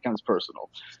 then it becomes personal.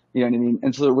 You know what I mean?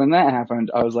 And so when that happened,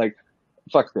 I was like,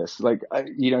 fuck this. Like,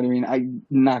 you know what I mean? I'm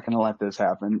not going to let this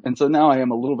happen. And so now I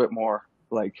am a little bit more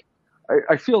like,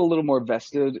 I feel a little more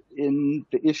vested in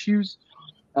the issues.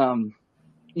 You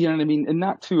know what I mean? And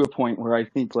not to a point where I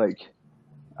think like,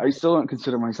 I still don't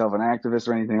consider myself an activist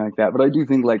or anything like that, but I do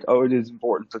think like, oh, it is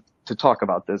important to talk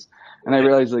about this. And I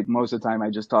realize like most of the time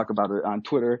I just talk about it on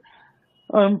Twitter.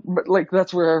 But like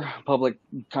that's where public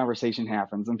conversation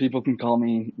happens, and people can call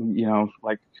me, you know,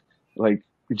 like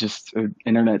just an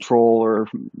internet troll, or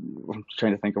I'm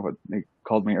trying to think of what they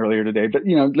called me earlier today. But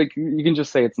you know, like you can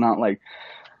just say it's not like,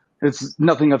 it's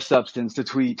nothing of substance to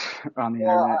tweet on the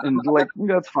internet, and like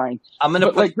that's fine.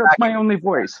 But like that's my only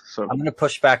voice. So I'm gonna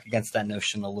push back against that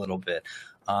notion a little bit.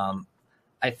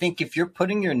 I think if you're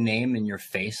putting your name and your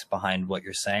face behind what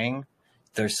you're saying,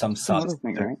 there's some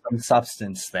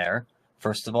substance there.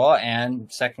 First of all,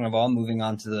 and second of all, moving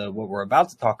on to what we're about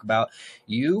to talk about,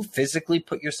 you physically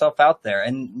put yourself out there,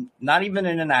 and not even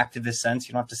in an activist sense,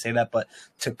 you don't have to say that, but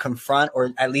to confront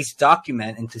or at least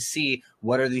document and to see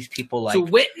what are these people like to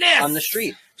witness on the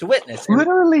street, to witness,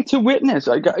 literally to witness.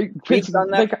 We've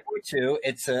done that before too.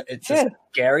 It's a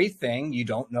scary thing. You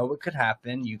don't know what could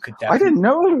happen. You could definitely. I didn't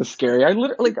know it was scary. I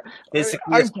literally,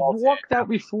 I've walked out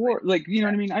before. Like, you know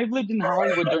what I mean? I've lived in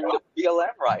Hollywood during the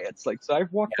BLM riots. Like, so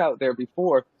I've walked out there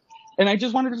before, and I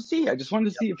just wanted to see. I just wanted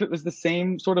to see if it was the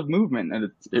same sort of movement,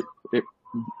 and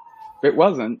it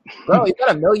wasn't. Bro, you got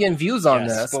 1 million views on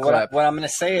this. But what I'm going to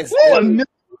say is,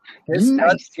 this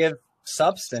does give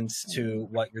substance to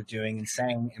what you're doing and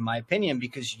saying, in my opinion,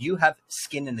 because you have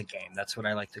skin in the game. That's what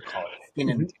I like to call it. Skin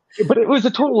in the game. But it was a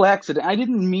total accident. I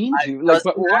didn't mean to. Like,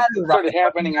 but when it started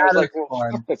happening, I was like, well,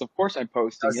 fuck this. Of course I'm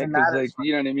posting it. Because, like,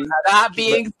 you know what I mean? Stop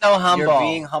being so humble. You're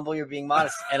being humble. You're being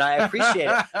modest. And I appreciate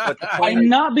it. But the point I'm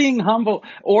not being humble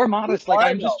or modest. Like,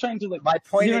 I'm just trying to, like, my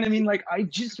point, you know what I mean? Like, I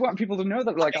just want people to know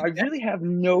that, like, I really have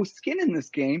no skin in this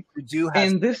game. You do have,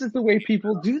 and this is the way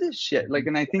people do this shit. Like,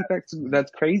 and I think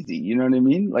that's crazy. You know what I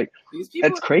mean? Like,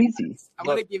 that's crazy. I'm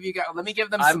going to give you guys, let me give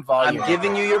them some volume. I'm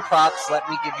giving you your props. Let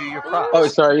me give you your props. Oh,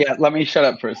 sorry. Yeah, let me shut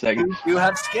up for a second. You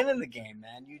have skin in the game,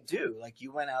 man. You do. Like,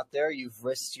 you went out there, you've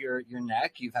risked your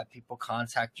neck, you've had people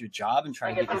contact your job and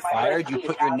try to get you fired. You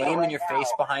put your name and your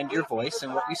face behind your voice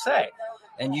and what you say,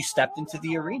 and you stepped into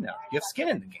the arena. You have skin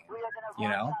in the game, you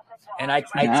know. And I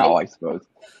suppose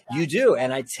you do,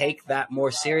 and I take that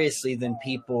more seriously than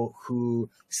people who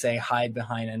say hide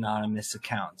behind anonymous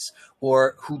accounts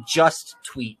or who just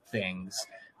tweet things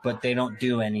but they don't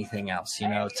do anything else. You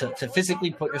know, to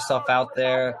physically put yourself out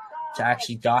there, to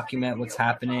actually document what's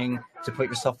happening, to put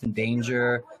yourself in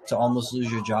danger, to almost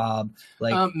lose your job.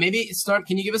 Like, maybe start.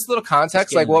 Can you give us a little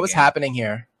context? Like, what was happening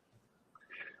here?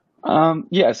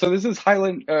 Yeah. So this is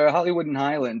Hollywood and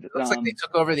Highland. Looks like they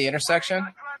took over the intersection.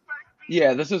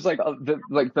 Yeah, this is like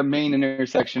the main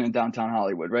intersection in downtown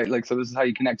Hollywood, right? Like, so this is how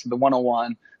you connect to the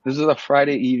 101. This is a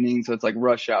Friday evening, so it's like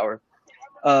rush hour.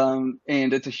 And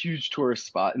it's a huge tourist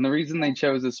spot. And the reason they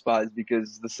chose this spot is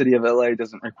because the city of LA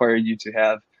doesn't require you to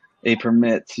have a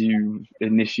permit to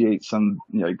initiate some,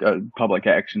 you know, like a public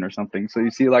action or something. So you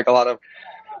see like a lot of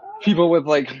people with,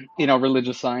 like, you know,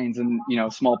 religious signs and, you know,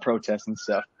 small protests and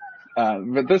stuff.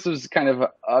 But this was kind of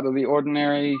out of the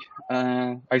ordinary.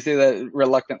 I say that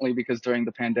reluctantly because during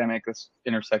the pandemic, this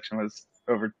intersection was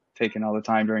overtaken all the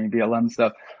time during BLM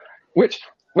stuff, which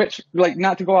like,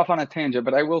 not to go off on a tangent,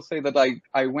 but I will say that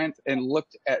I went and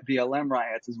looked at BLM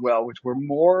riots as well, which were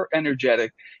more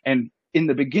energetic and in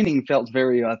the beginning felt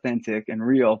very authentic and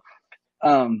real.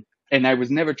 And I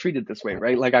was never treated this way,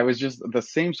 right? Like, I was just the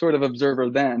same sort of observer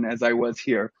then as I was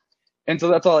here. And so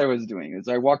that's all I was doing is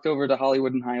I walked over to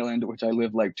Hollywood and Highland, which I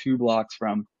live like 2 blocks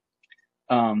from.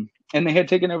 And they had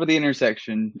taken over the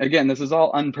intersection. Again, this is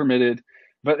all unpermitted,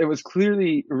 but it was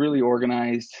clearly really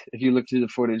organized. If you look through the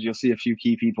footage, you'll see a few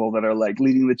key people that are like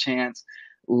leading the chants,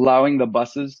 allowing the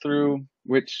buses through,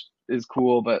 which is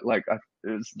cool, but like,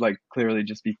 it's like clearly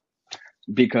just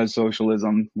because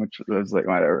socialism, which was like,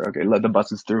 whatever, okay, let the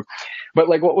buses through. But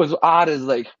like, what was odd is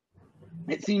like,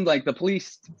 it seemed like the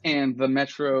police and the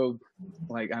metro,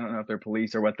 like, I don't know if they're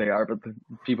police or what they are, but the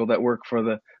people that work for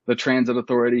the transit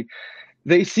authority,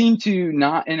 they seem to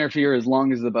not interfere as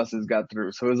long as the buses got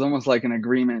through. So it was almost like an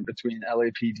agreement between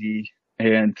LAPD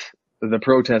and the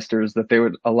protesters that they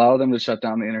would allow them to shut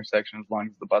down the intersection as long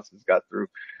as the buses got through.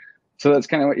 So that's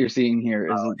kind of what you're seeing here.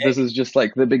 This is just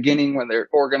like the beginning when they're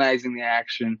organizing the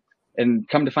action, and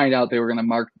come to find out they were going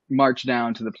to march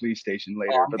down to the police station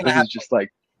later. But this is just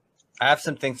like, I have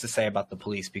some things to say about the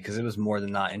police because it was more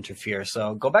than not interfere.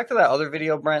 So go back to that other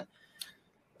video, Brent.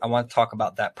 I want to talk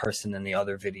about that person in the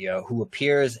other video who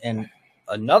appears in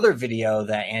another video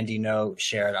that Andy No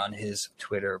shared on his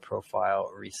Twitter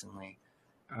profile recently.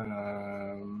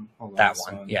 That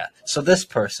one. Yeah. So this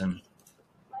person.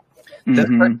 This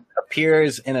person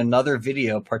appears in another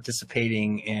video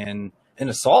participating in an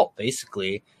assault,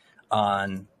 basically,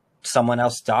 on someone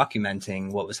else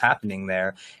documenting what was happening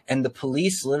there. And the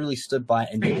police literally stood by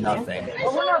and did nothing.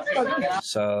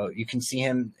 So you can see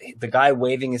him, the guy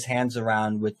waving his hands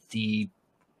around with the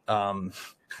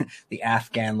the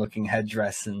Afghan-looking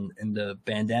headdress and the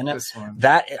bandana.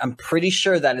 That, I'm pretty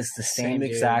sure that is the same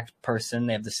exact person.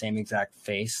 They have the same exact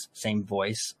face, same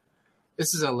voice.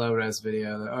 This is a low-res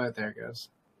video. Oh, there it goes.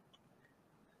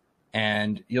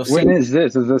 And you'll see. When is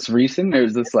this? Is this recent, or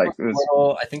is this like this?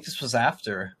 I think this was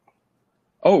after.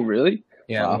 Oh, really?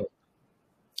 Yeah. Wow.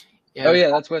 Yeah. Oh, yeah,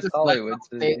 that's West Hollywood.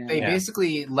 They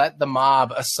basically let the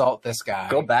mob assault this guy.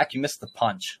 Go back. You missed the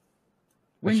punch.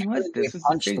 When was this? This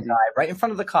punched the guy right in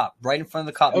front of the cop. Right in front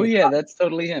of the cop. Oh, yeah, that's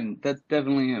totally him. That's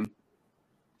definitely him.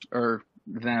 Or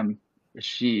them.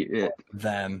 She, it.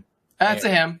 Them. That's a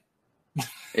him.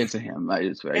 It's a him. I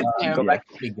just go back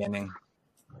to the beginning.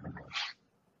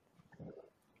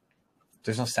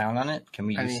 There's no sound on it? Can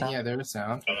we use sound? Yeah, there's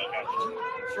sound.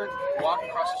 Walk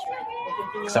across the street.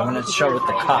 Because I want to show what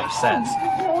the cop says.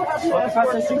 Walk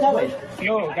across the street that way.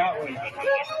 No, that way.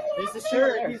 There's the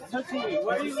shirt. He's touching me.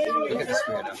 What are you doing? Look at this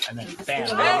weirdo. And then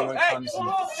bam, everyone comes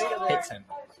and hits him.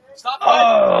 Stop fighting.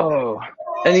 Oh!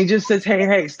 And he just says,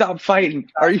 hey, stop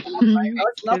fighting. Are you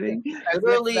kidding?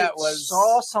 Literally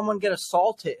saw someone get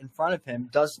assaulted in front of him,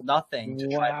 does nothing to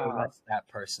try to arrest that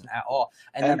person at all.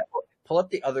 And then pull up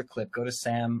the other clip. Go to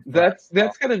Sam. That's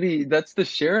the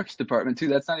sheriff's department too.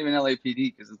 That's not even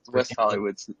LAPD because it's West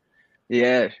Hollywood.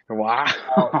 Yeah. Wow.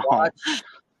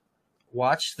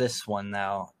 Watch this one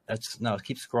now.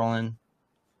 Keep scrolling.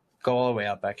 Go all the way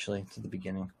up actually to the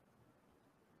beginning.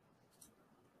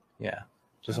 Yeah.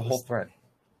 There's a whole thread.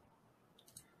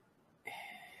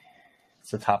 It's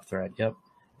the top thread. Yep.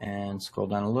 And scroll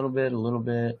down a little bit.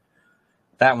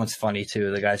 That one's funny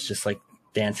too. The guy's just like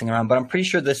dancing around, but I'm pretty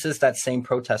sure this is that same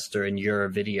protester in your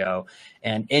video.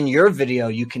 And in your video,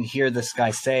 you can hear this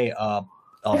guy say,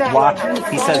 block.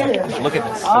 He says, look at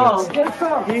this. Oh,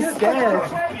 he's dead.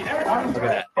 Look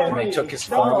at that. And they took his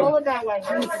phone.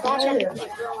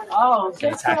 Oh,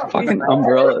 fucking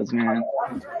umbrellas, man.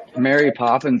 Mary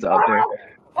Poppins out there.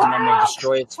 And then they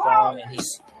destroy its phone, and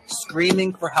he's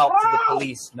screaming for help to the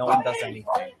police. No one does anything.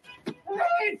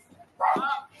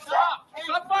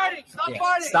 Stop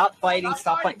fighting.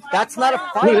 Stop fighting. That's not a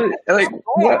fight. Like,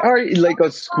 what are you, like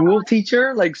a school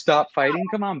teacher? Like, stop fighting?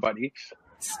 Come on, buddy.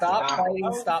 Stop fighting.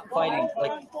 Stop fighting.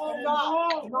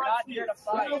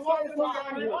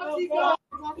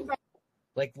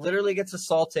 Like literally gets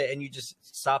assaulted and you just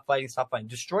stop fighting.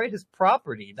 Destroyed his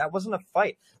property. That wasn't a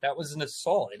fight. That was an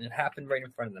assault, and it happened right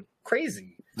in front of them.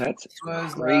 Crazy. That's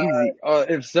crazy.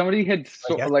 If somebody had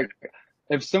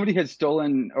if somebody had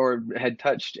stolen or had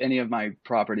touched any of my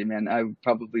property, man, I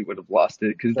probably would have lost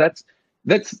it because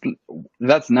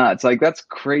that's nuts. Like, that's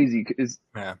crazy.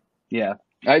 Yeah.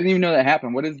 I didn't even know that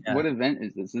happened. What event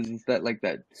is this? Is this that like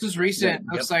that? This was recent.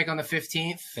 Looks like on the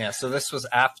 15th. Yeah, so this was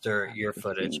after your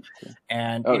footage,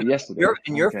 and yesterday.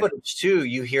 In your footage too,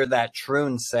 you hear that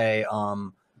Troon say,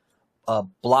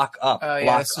 "Block up."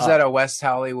 Yeah, this was at a West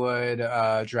Hollywood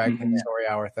drag queen story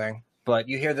hour thing. But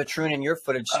you hear the Troon in your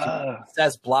footage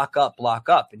says block up,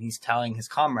 and he's telling his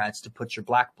comrades to put your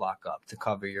black block up to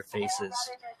cover your faces,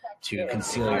 to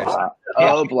conceal yourself.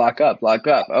 Oh, block up.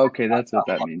 Okay, that's what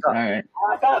that means. All right.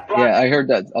 Yeah, I heard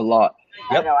that a lot.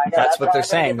 Yep, that's what they're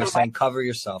saying. They're saying cover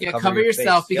yourself. Yeah, cover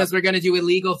yourself because we're going to do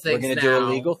illegal things. We're going to do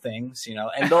illegal things,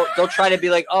 and they'll try to be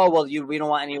like, oh, well, we don't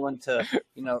want anyone to,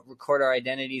 record our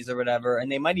identities or whatever,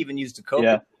 and they might even use the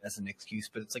COVID as an excuse.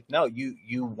 But it's like, no,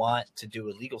 you want to do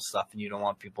illegal stuff, and you don't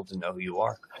want people to know who you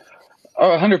are.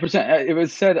 Oh, 100%. It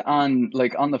was said on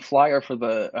the flyer for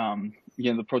the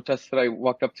the protests that I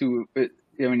walked up to. It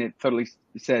totally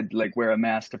said like wear a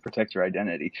mask to protect your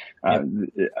identity. Like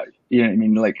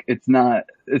it's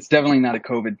definitely not a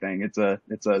COVID thing. It's a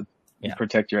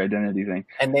protect your identity thing.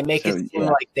 And they make it seem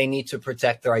like they need to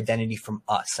protect their identity from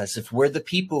us, as if we're the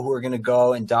people who are going to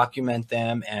go and document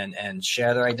them and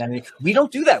share their identity. We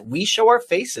don't do that. We show our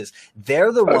faces.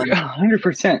 They're the ones.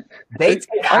 100%. They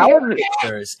take our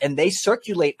pictures and they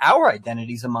circulate our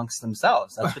identities amongst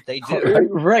themselves. That's what they do.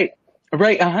 Right.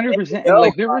 100%. And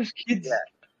like there was kids.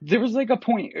 There was like a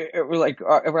point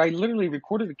where I literally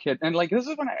recorded a kid, and like this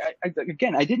is when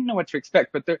I didn't know what to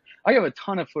expect, but I have a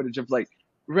ton of footage of like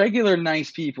regular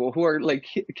nice people who are like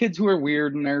kids who are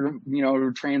weird and they're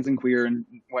trans and queer and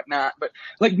whatnot, but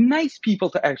like nice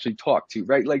people to actually talk to,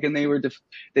 right? Like, and they were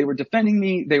defending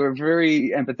me. They were very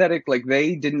empathetic. Like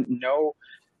they didn't know,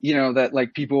 that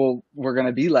like people were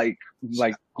gonna be like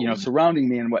surrounding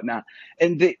me and whatnot,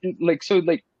 and they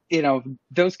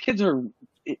those kids are.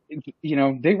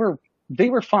 They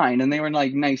were fine and they were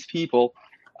like nice people,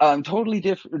 totally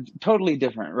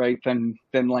different, right? Than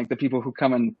like the people who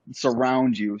come and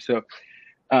surround you. So,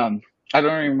 I don't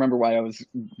even remember why I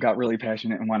got really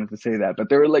passionate and wanted to say that, but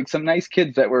there were like some nice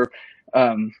kids that were,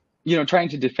 trying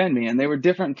to defend me, and they were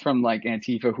different from like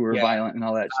Antifa who were violent and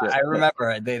all that shit. I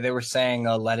remember they were saying,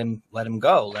 let him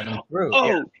go, let him through.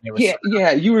 Oh,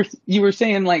 yeah. You were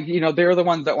saying like, they're the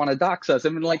ones that want to dox us. I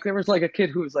mean, like there was like a kid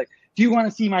who was like, do you want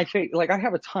to see my face? Like I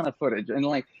have a ton of footage, and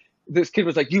like this kid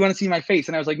was like, do you want to see my face?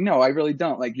 And I was like, no, I really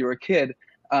don't. Like you're a kid.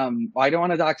 I don't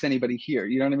want to dox anybody here.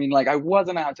 You know what I mean? Like I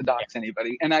wasn't out to dox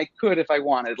anybody, and I could if I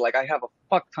wanted. Like I have a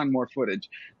fuck ton more footage.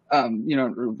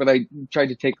 But I tried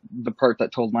to take the part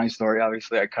that told my story.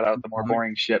 Obviously, I cut out the more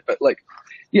boring shit. But like,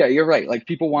 yeah, you're right. Like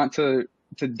people want to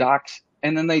dox,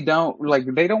 and then they don't want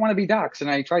to be doxed. And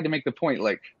I tried to make the point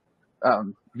like,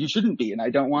 you shouldn't be, and I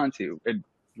don't want to.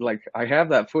 Like I have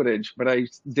that footage, but I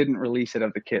didn't release it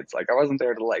of the kids. Like I wasn't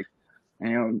there to like,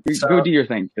 go do your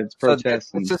thing. It's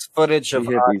protests. This is footage of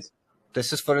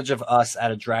this is footage of us at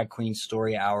a drag queen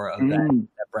story hour event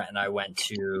that Brent and I went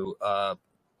to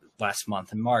last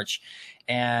month in March,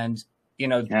 and I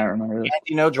remember this.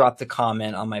 Andy dropped a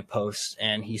comment on my post,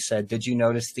 and he said, "Did you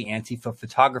notice the Antifa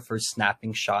photographers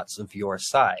snapping shots of your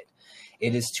side?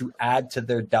 It is to add to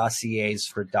their dossiers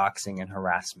for doxing and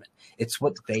harassment. It's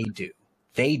what they do.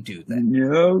 They do that.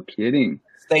 No kidding.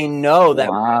 They know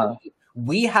that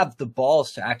we have the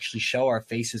balls to actually show our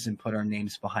faces and put our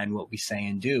names behind what we say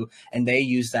and do, and they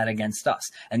use that against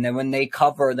us. And then when they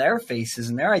cover their faces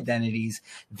and their identities,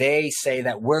 they say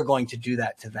that we're going to do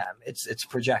that to them. It's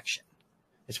projection.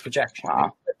 It's projection.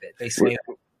 Wow. They say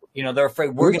that, they're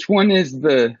afraid Which one is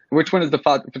the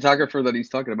photographer that he's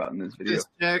talking about in this video? This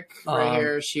chick right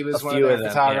here, she was a one of few their of them,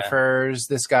 photographers.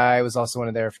 This guy was also one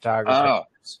of their photographers. Oh.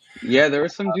 Yeah, there were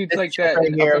some dudes like that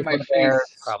right here up in my face.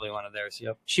 Probably one of theirs.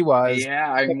 Yep. She was.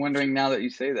 Yeah, I'm wondering now that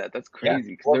you say that. That's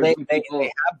crazy. Yeah. Well,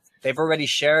 they've already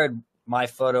shared my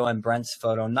photo and Brent's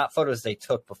photo, not photos they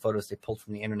took, but photos they pulled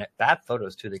from the internet. Bad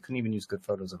photos too. They couldn't even use good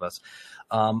photos of us.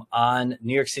 On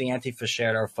New York City Antifa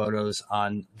shared our photos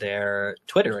on their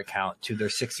Twitter account to their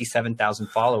 67,000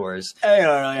 followers. I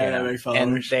don't know that many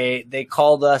followers. And they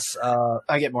called us.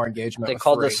 I get more engagement. They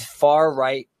called us far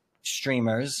right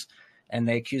streamers, and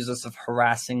they accused us of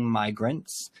harassing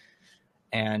migrants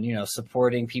and,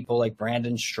 supporting people like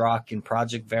Brandon Struck and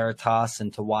Project Veritas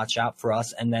and to watch out for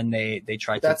us. And then they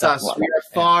tried to. That's us. We are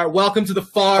far. Welcome to the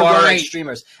far right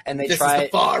streamers. And they this is the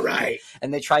far right.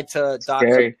 And they tried to dox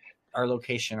our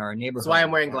location, our neighborhood. That's why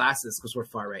I'm wearing glasses, because we're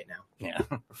far right now. Yeah,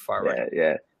 far right.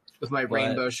 Yeah. With my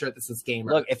rainbow shirt that says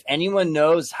gamer. Look, if anyone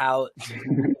knows how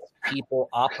people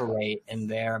operate in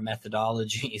their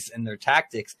methodologies and their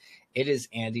tactics, it is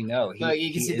Andy. No,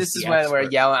 you can see this is when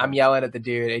I'm yelling at the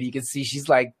dude, and you can see she's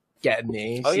like getting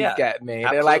me. Oh, She's yeah. getting me.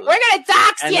 Absolutely. They're like, we're gonna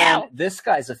dox And you. then this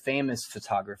guy's a famous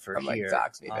photographer I'm like, here.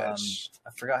 dox me, bitch.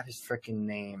 I forgot his freaking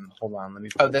name. Hold on, let me.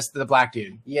 Oh, the black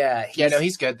dude. Yeah,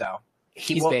 He's good though.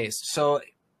 He's based. So,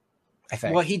 I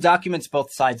think. well, he documents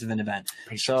both sides of an event.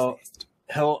 So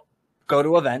he'll go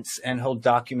to events and he'll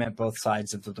document both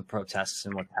sides of the protests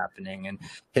and what's happening. And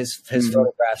his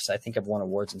photographs, I think, have won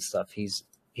awards and stuff.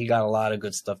 He got a lot of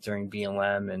good stuff during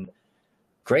BLM and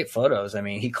great photos. I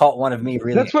mean, he caught one of me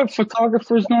really. That's what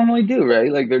photographers normally do, right?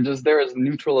 Like they're just there as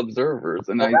neutral observers.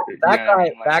 And that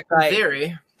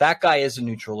guy is a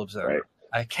neutral observer. Right.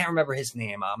 I can't remember his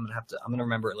name. I'm gonna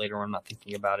remember it later when I'm not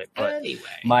thinking about it. But Anyway.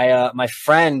 my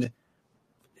friend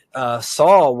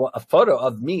saw a photo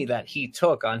of me that he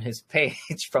took on his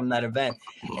page from that event,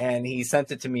 and he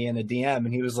sent it to me in a DM,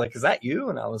 and he was like, "Is that you?"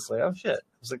 And I was like, "Oh shit!"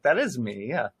 I was like, "That is me."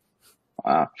 Yeah.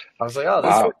 Wow. I was like, "Oh,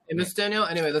 this Wow. Miss Daniel.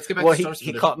 Anyway, let's get back well, to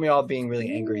he caught me all being really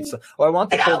angry. So, I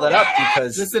want to pull that up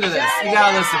because listen to this. You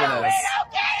gotta listen to this.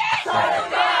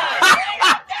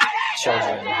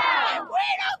 children.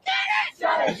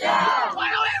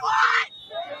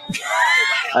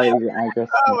 I guess.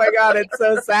 Oh my god, it's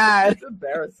so sad. It's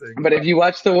embarrassing. But if you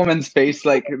watch the woman's face,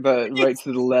 like the right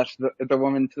to the left, the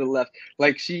woman to the left,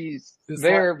 like she's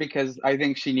there because I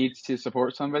think she needs to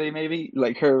support somebody. Maybe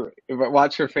like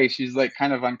watch her face. She's like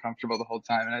kind of uncomfortable the whole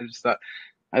time, and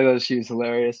I thought she was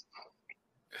hilarious.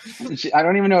 I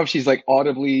don't even know if she's like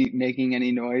audibly making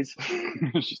any noise.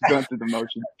 She's going through the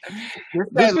motion.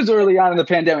 This was early on in the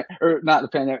pandemic, or not the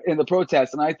pandemic, in the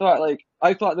protest, and I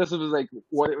thought this was like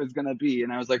what it was gonna be,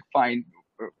 and I was like, fine,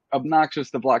 obnoxious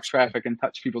to block traffic and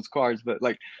touch people's cars, but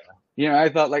like, I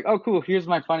thought like, oh cool, here's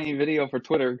my funny video for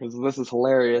Twitter because this is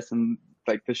hilarious and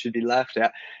like this should be laughed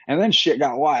at, and then shit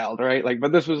got wild, right? Like,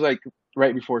 but this was like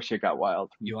right before shit got wild.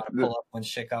 You want to pull up when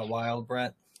shit got wild,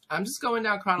 Brett? I'm just going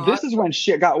down chronologically. This is when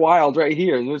shit got wild right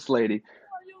here. This lady,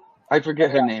 I forget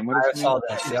her name. What is her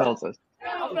name? She tells us.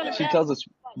 She tells us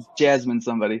Jasmine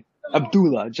somebody.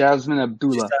 Jasmine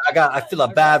Abdullah. I feel a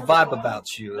bad vibe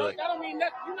about you. Like,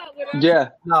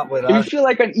 yeah, not with you us. feel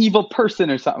like an evil person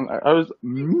or something. I was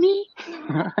me.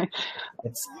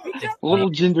 It's a little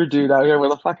ginger dude out here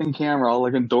with a fucking camera, all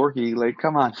looking dorky. Like,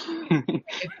 come on.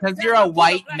 Because you're a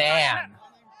white man.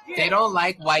 They don't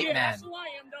like white men.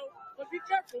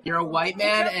 You're a white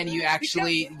man, and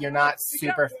you're not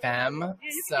super femme,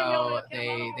 so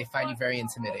they find you very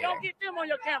intimidating. Don't get them on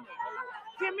your camera.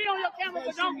 Get me on your camera,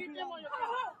 but don't get them on your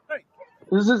camera.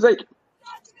 This is like,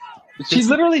 she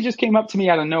literally just came up to me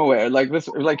out of nowhere. Like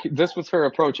this was her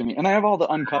approaching me, and I have all the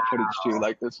uncut footage too.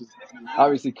 Like this is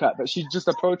obviously cut, but she just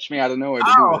approached me out of nowhere.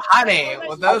 Oh, honey,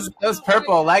 well those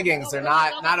purple leggings are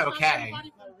not okay.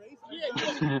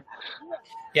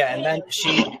 Yeah, and then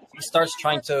she starts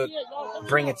trying to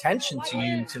bring attention to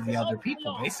you, to the other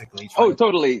people, basically. Oh,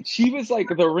 totally. She was like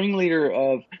the ringleader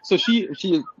of. So she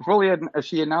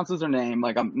announces her name.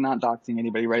 Like, I'm not doxing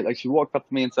anybody, right? Like, she walked up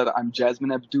to me and said, "I'm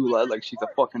Jasmine Abdullah." Like, she's a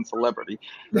fucking celebrity.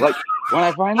 Like, when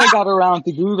I finally got around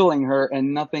to Googling her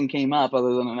and nothing came up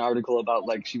other than an article about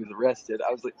like she was arrested,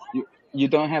 I was like, you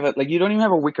don't have it. Like, you don't even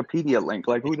have a Wikipedia link.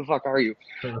 Like, who the fuck are you?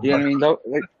 You know what I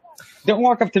mean? Don't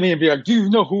walk up to me and be like, "Do you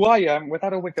know who I am?"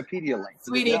 without a Wikipedia link.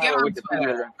 Sweetie, get on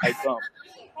Wikipedia link. I don't.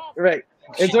 Right.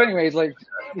 And so anyways, like,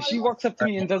 she walks up to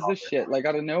me and does this shit, like,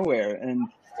 out of nowhere. And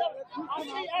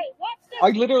I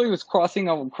literally was crossing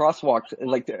a crosswalk,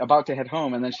 like, about to head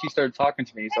home. And then she started talking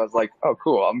to me. So I was like, oh,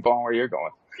 cool. I'm going where you're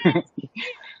going. Be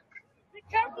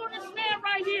careful of this man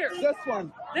right here. This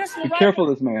one. This one Be right careful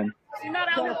here. of this man. He's not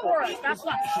out here for us. That's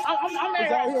why I'm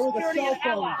He's out here with a cell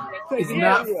phone. He's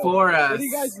not for us. What do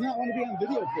you guys not want to be on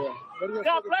video for?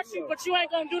 God bless you, but you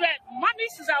ain't gonna do that. My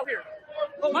niece is out here.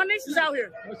 My niece is out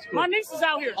here. My niece is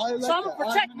out here. So I'm gonna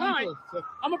protect mine.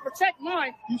 I'm gonna protect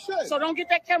mine. You should. So don't get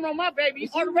that camera on my baby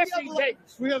or the rest of these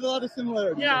babies. We have a lot of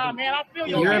similarities. Yeah, man, I feel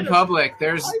your You're in energy. public.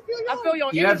 I feel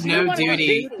your You have energy. no You wanna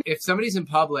duty. watch If somebody's in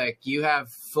public, you have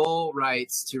full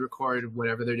rights to record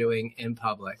whatever they're doing in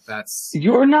public. That's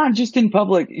You're not just in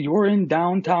public. You're in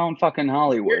downtown fucking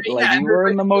Hollywood. Like, you're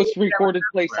in the most recorded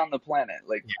place on the planet.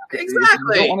 Like, if you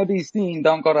don't want to be seen,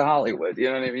 don't go to Hollywood.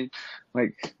 You know what I mean?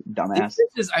 Like, dumbass.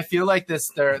 I feel like this.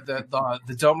 The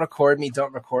don't record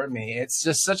me. It's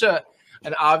just such an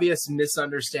obvious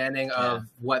misunderstanding of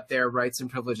what their rights and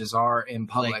privileges are in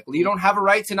public. Like, you don't have a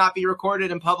right to not be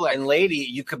recorded in public. And lady,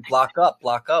 you could block up,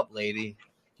 lady.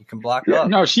 You can block up.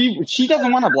 No, she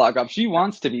doesn't want to block up. She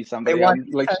wants to be somebody.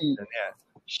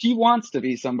 She wants to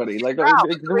be somebody. Like,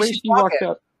 the way she walked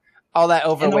up. All that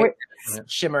overweight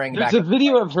shimmering back. There's a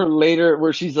video of her later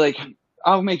where she's like,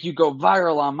 "I'll make you go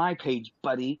viral on my page,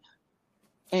 buddy."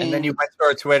 And then you went to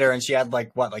her Twitter and she had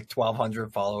like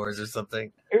 1,200 followers or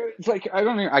something. it's like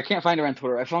I can't find her on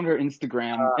Twitter. I found her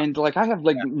Instagram, and like I have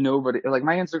like nobody. Like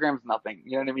my Instagram is nothing.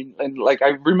 You know what I mean? And like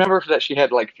I remember that she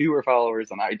had like fewer followers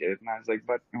than I did, and I was like,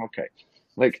 but okay,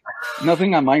 like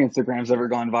nothing on my Instagram's ever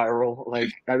gone viral.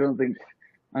 Like I don't think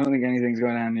anything's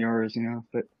going on in yours, you know.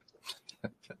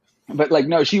 But like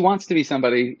no, she wants to be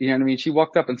somebody. You know what I mean? She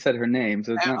walked up and said her name,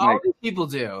 so it's not all like these people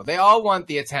do. They all want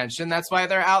the attention. That's why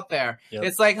they're out there. Yep.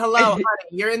 It's like, hello, honey,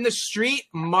 you're in the street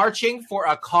marching for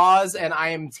a cause, and I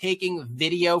am taking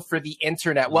video for the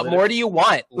internet. What more do you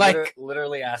want? Like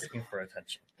literally asking for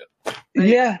attention.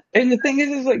 Yeah, and the thing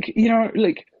is like you know,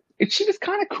 like she was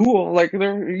kind of cool. Like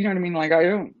there, you know what I mean? Like I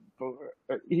don't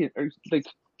like.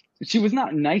 She was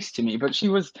not nice to me, but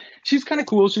she's kind of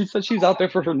cool. She said she was out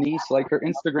there for her niece. Like her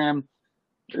Instagram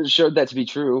showed that to be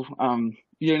true. You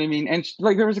know what I mean? And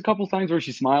like there was a couple times where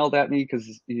she smiled at me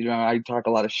because you know I talk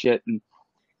a lot of shit, and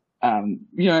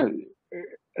you know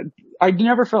I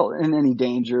never felt in any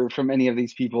danger from any of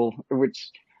these people. Which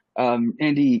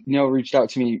Andy reached out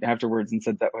to me afterwards and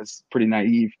said that was pretty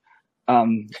naive.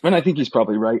 And I think he's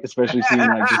probably right, especially seeing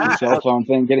like just the cell phone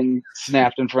thing getting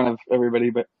snapped in front of everybody,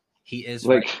 but. He is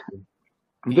like,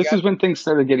 right. This is when things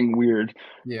started getting weird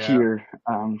here.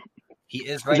 He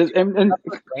is right. And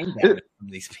from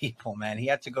these people, man, he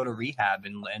had to go to rehab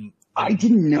and I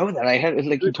didn't know that. I had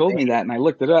like you told me that, and I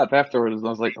looked it up afterwards. And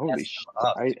I was like, holy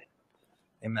shit!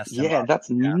 They messed him up. Yeah, that's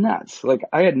nuts. Like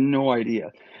I had no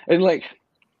idea. And like,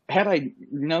 had I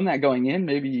known that going in,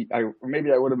 maybe I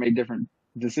would have made different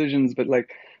decisions. But like,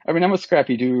 I mean, I'm a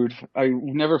scrappy dude. I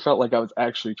never felt like I was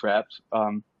actually trapped.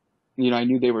 You know, I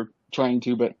knew they were trying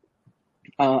to, but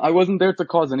I wasn't there to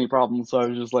cause any problems. So I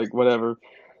was just like, whatever.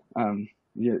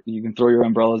 You can throw your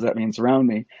umbrellas at me and surround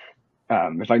me.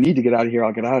 If I need to get out of here,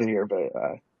 I'll get out of here. But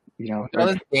you know, all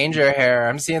this danger hair.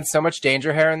 I'm seeing so much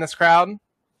danger hair in this crowd.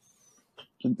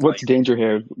 What's danger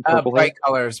hair? Bright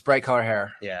color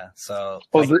hair. Yeah. So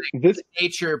this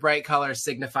nature bright color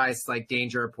signifies like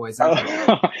danger or poison.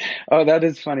 Oh, that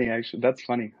is funny. Actually, that's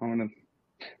funny.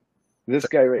 This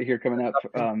guy right here coming up.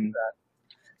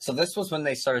 So this was when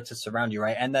they started to surround you,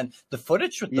 right? And then the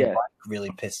footage with the bike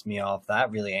really pissed me off.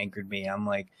 That really angered me. I'm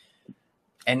like,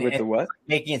 with the what?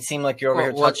 Making it seem like you're over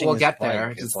here touching. We'll get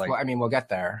there. I mean, we'll get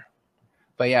there.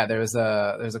 But yeah, there's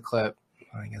a clip.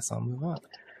 I guess I'll move on.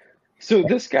 So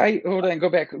this guy, hold on, go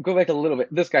back a little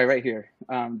bit. This guy right here,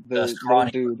 the little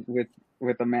dude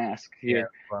with the mask here.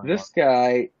 Yeah, this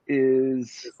guy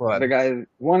is one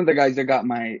of the guys that got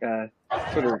my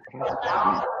Twitter.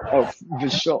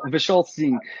 Vishal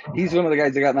Singh. He's one of the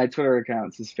guys that got my Twitter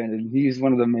account suspended. He's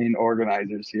one of the main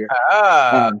organizers here.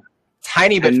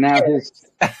 Tiny bit. And now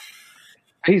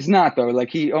he's not though. Like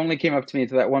he only came up to me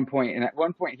to that one point, and at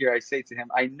one point here, I say to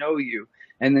him, "I know you,"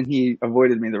 and then he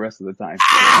avoided me the rest of the time.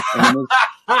 And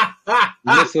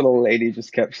this little lady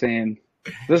just kept saying,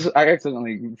 "This." I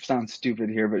accidentally sound stupid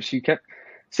here, but she kept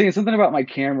saying something about my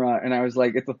camera, and I was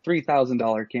like, "It's a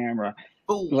 $3,000 camera."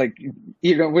 Like,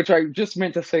 you know, which I just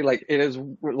meant to say, like, it is,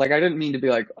 like, I didn't mean to be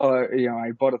like, oh, you know,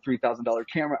 I bought a $3,000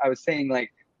 camera. I was saying,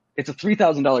 like, it's a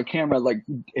 $3,000 camera. Like,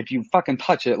 if you fucking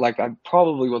touch it, like, I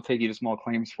probably will take you to small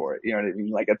claims for it. You know what I mean?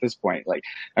 Like, at this point, like,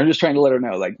 I'm just trying to let her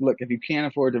know, like, look, if you can't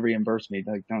afford to reimburse me,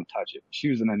 like, don't touch it. She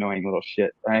was an annoying little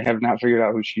shit. I have not figured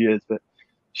out who she is, but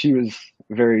she was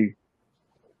that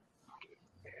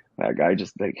guy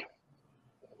just, like,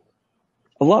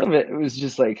 a lot of it was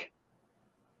just, like,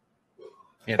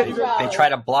 yeah, they try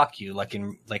to block you like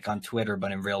on Twitter,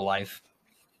 but in real life.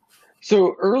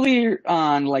 So earlier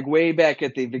on, like way back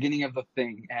at the beginning of the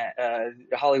thing at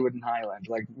Hollywood and Highland,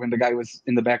 like when the guy was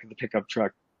in the back of the pickup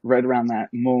truck, right around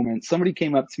that moment, somebody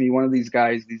came up to me, one of these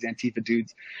guys, these Antifa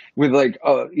dudes, with like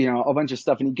you know, a bunch of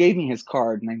stuff, and he gave me his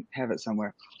card, and I have it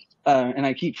somewhere. And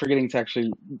I keep forgetting to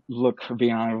actually look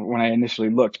beyond when I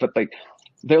initially looked, but like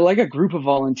they're like a group of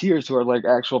volunteers who are like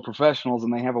actual professionals,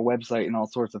 and they have a website and all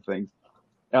sorts of things.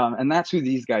 And that's who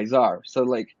these guys are. So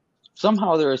like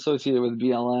somehow they're associated with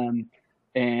BLM,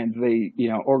 and they, you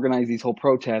know, organize these whole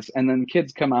protests, and then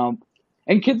kids come out,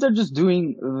 and kids are just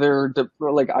doing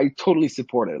like, I totally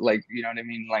support it. Like, you know what I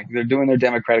mean? Like they're doing their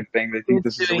democratic thing. They think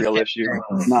this is a real issue.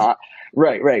 It's not.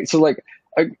 Right. So like,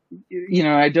 you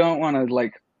know, I don't want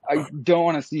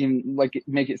to seem like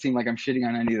make it seem like I'm shitting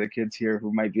on any of the kids here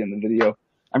who might be in the video.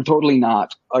 I'm totally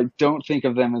not. I don't think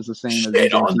of them as the same as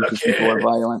these people are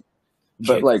violent.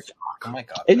 But like, oh my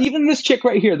God. And even this chick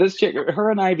right here,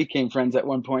 her and I became friends at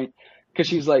one point because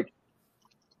she's like,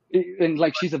 and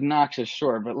like she's obnoxious,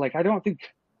 sure, but like I don't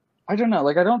I don't know.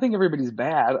 Like, I don't think everybody's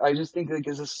bad. I just think like,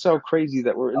 it's just so crazy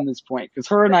that we're in this point. Because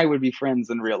her and I would be friends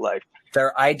in real life.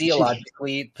 They're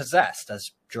ideologically possessed,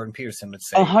 as Jordan Peterson would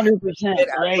say. 100%,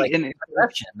 right? Like, and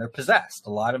they're possessed. A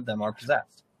lot of them are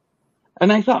possessed.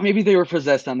 And I thought maybe they were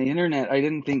possessed on the internet. I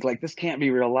didn't think like this can't be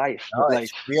real life. No, like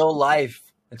it's real life.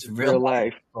 It's real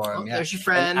life. Oh, yeah. There's your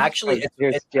friend. And actually,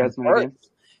 it's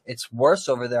it's worse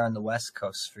over there on the West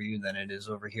Coast for you than it is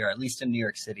over here. At least in New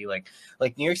York City, like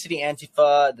New York City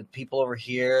Antifa, the people over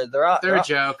here, they're a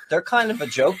joke. They're kind of a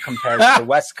joke compared to the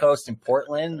West Coast and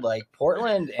Portland. Like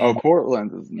Portland. And,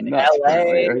 Portland is nuts. LA,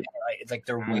 right? like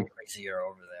they're way crazier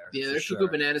over there. Yeah, they're cuckoo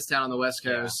bananas down on the West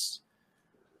Coast.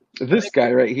 Yeah. This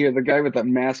guy right here, the guy with the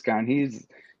mask on, he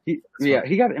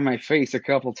got in my face a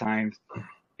couple times,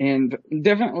 and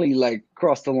definitely like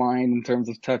crossed the line in terms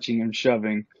of touching and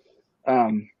shoving.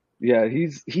 Yeah,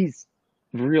 he's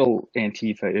real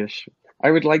Antifa-ish.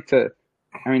 I would like to,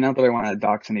 I mean, not that I want to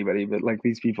dox anybody, but like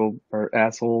these people are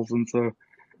assholes, and so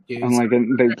I'm like,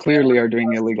 they clearly are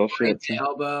doing illegal shit. An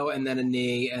elbow and then a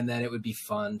knee, and then it would be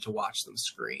fun to watch them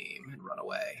scream and run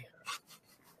away.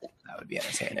 That would be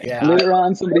entertaining. Yeah. Later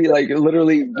on, somebody like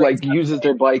literally like uses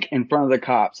their bike in front of the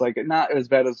cops. Like, not as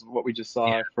bad as what we just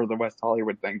saw for the West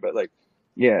Hollywood thing, but like,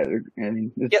 yeah, I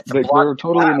mean, they're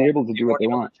totally enabled to do what they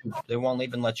want. They won't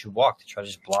even let you walk. They try to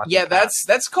just block. Yeah,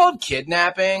 that's called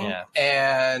kidnapping. Yeah.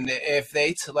 And if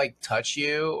they touch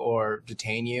you or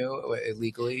detain you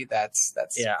illegally, that's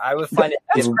yeah. I would find it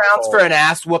grounds for an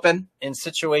ass whooping in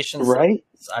situations. Right?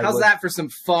 How's that for some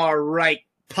far right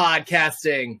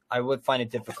podcasting? I would find it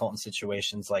difficult in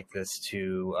situations like this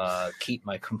to keep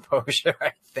my composure,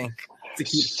 I think.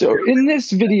 So in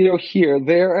this video here,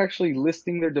 they're actually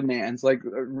listing their demands. Like,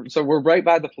 so we're right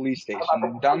by the police station.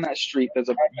 And down that street, there's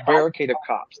a barricade of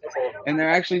cops. And they're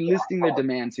actually listing their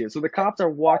demands here. So the cops are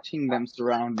watching them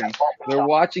surround me. They're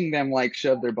watching them, like,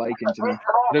 shove their bike into me.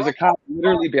 There's a cop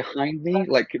literally behind me,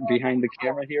 like, behind the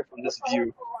camera here from this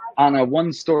view, on a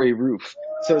one-story roof.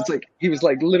 So it's like, he was,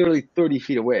 like, literally 30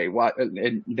 feet away,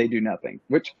 and they do nothing.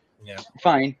 Which,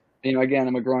 fine. You know, again,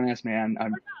 I'm a grown-ass man.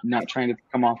 I'm not trying to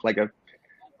come off like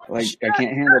I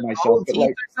can't handle myself, but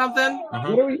like something.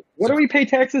 What do we pay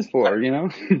taxes for? You know?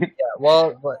 Yeah.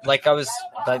 Well, like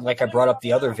I brought up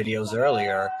the other videos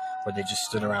earlier where they just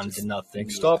stood around and did nothing.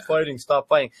 Stop fighting! Stop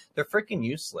fighting! They're freaking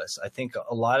useless. I think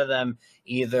a lot of them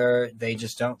either they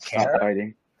just don't care. Stop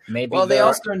fighting. Maybe. Well, they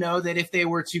also know that if they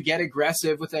were to get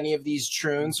aggressive with any of these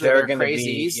troons or their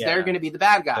crazies, they're going to be the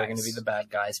bad guys. They're going to be the bad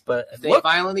guys. But if they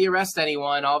violently arrest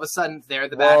anyone, all of a sudden they're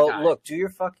the bad guy. Look, do your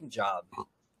fucking job.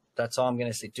 That's all I'm going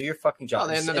to say. Do your fucking job.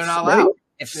 Well, they're not allowed.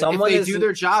 If they do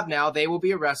their job now, they will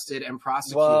be arrested and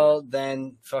prosecuted. Well,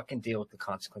 then fucking deal with the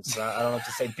consequences. I don't know what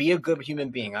to say. Be a good human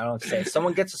being. I don't know what to say. If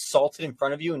someone gets assaulted in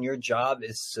front of you and your job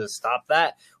is to stop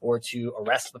that or to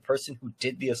arrest the person who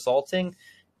did the assaulting,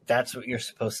 that's what you're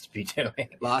supposed to be doing.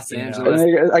 Los Angeles.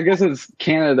 I guess it's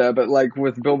Canada, but like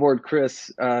with Billboard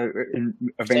Chris in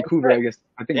Vancouver,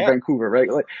 I think Vancouver, right?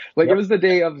 Like it was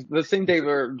the same day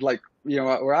where like, you know,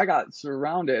 where I got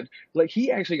surrounded. Like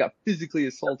he actually got physically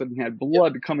assaulted and had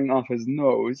blood coming off his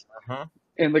nose.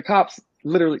 And the cops,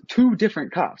 literally two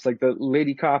different cops, like the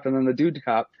lady cop and then the dude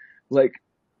cop, like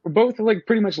both like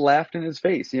pretty much laughed in his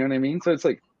face. You know what I mean? So it's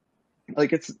like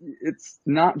it's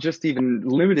not just even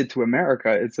limited to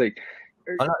America. It's like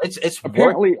it's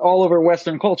apparently all over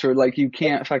Western culture. Like you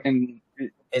can't fucking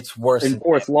it's worse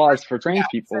enforce laws for trans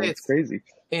people. It's crazy.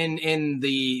 In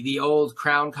the old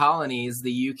crown colonies,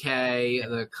 the UK,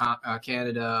 the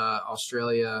Canada,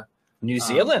 Australia, New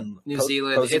Zealand,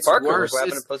 it's worse.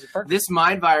 This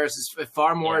mind virus is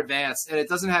far more advanced, and it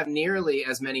doesn't have nearly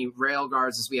as many rail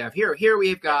guards as we have here. Here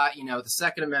we've got, you know, the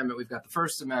Second Amendment, we've got the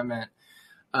First Amendment.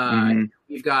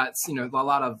 We've got, you know, a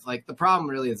lot of like the problem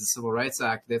really is the Civil Rights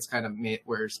Act that's kind of made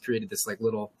where it's created this like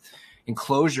little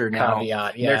enclosure now.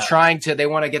 Caveat, they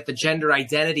want to get the gender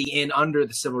identity in under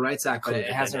the Civil Rights Act, but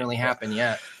it hasn't really happened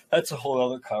yet. That's a whole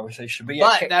other conversation. But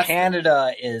yeah,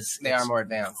 Canada they are more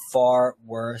advanced, far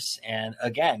worse. And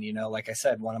again, you know, like I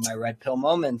said, one of my red pill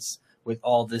moments with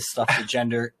all this stuff, the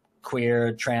gender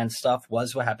queer trans stuff,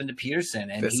 was what happened to Peterson,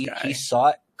 and he saw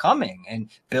it coming, and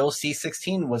Bill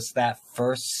C-16 was that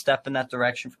first step in that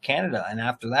direction for Canada, and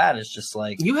after that it's just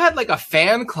like you had like a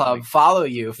fan club follow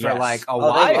you for like a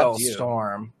wild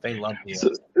storm. They loved you.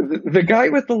 So, the guy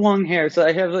with the long hair, so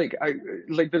I have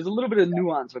there's a little bit of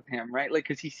nuance with him, right? Like,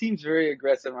 because he seems very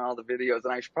aggressive in all the videos,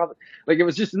 and I should probably it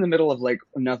was just in the middle of like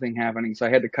nothing happening, so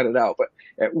I had to cut it out. But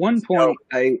at one point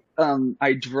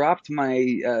I dropped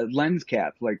my lens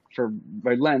cap, like for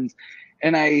my lens,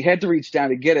 and I had to reach down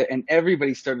to get it, and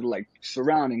everybody started like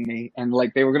surrounding me, and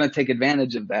like they were gonna take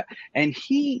advantage of that. And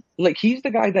he's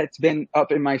the guy that's been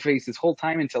up in my face this whole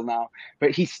time until now,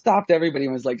 but he stopped everybody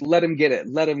and was like, "Let him get it,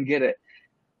 let him get it."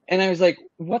 And I was like,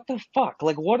 "What the fuck?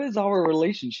 Like, what is our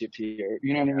relationship here?"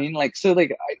 You know what I mean? Like, so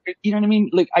like, you know what I mean?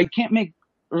 Like, I can't make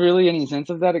really any sense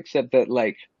of that except that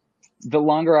like the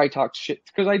longer I talked shit,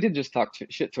 because I did just talk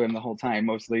shit to him the whole time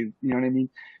mostly, you know what I mean?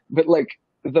 But like,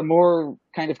 the more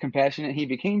kind of compassionate he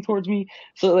became towards me.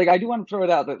 So like, I do want to throw it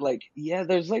out that like, yeah,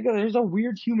 there's a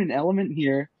weird human element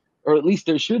here, or at least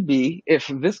there should be, if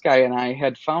this guy and I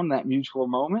had found that mutual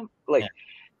moment. Like,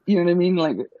 you know what I mean?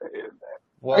 Like,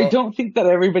 well, I don't think that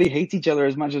everybody hates each other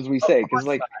as much as we say, because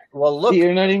like, well, look,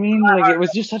 you know what I mean? Like, it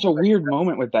was just such a weird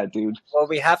moment with that dude. Well,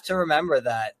 we have to remember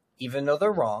that even though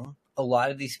they're wrong, a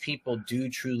lot of these people do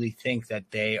truly think that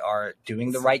they are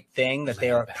doing the right thing, that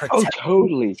they are protecting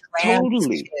totally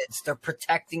kids. They're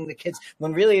protecting the kids,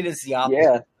 when really it is the opposite.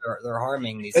 Yeah. They're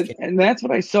harming these kids. And that's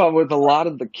what I saw with a lot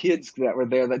of the kids that were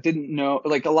there that didn't know.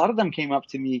 Like, a lot of them came up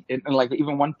to me, and like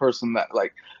even one person that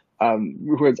like,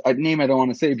 who has a name I don't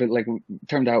want to say, but like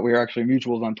turned out we were actually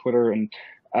mutuals on Twitter, and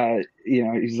you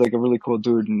know, he's like a really cool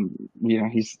dude, and you know,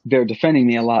 he's there defending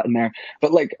me a lot in there.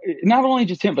 But like, not only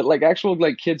just him, but like actual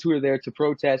like kids who are there to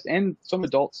protest, and some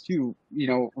adults too, you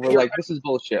know, were like, this is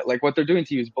bullshit. Like, what they're doing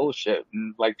to you is bullshit.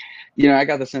 And like, you know, I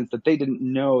got the sense that they didn't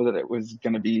know that it was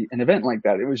going to be an event like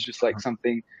that. It was just like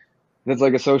something that's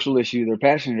like a social issue they're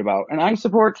passionate about. And I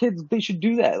support kids. They should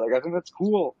do that. Like, I think that's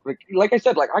cool. Like I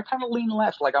said, like, I kind of lean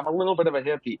left. Like, I'm a little bit of a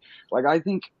hippie. Like, I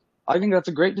think that's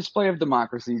a great display of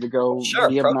democracy to go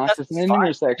be obnoxious in an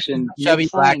intersection. Chubby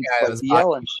black guy like,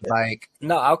 yell and shit. Like,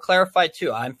 no, I'll clarify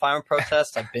too. I'm fine with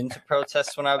protests. I've been to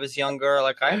protests when I was younger.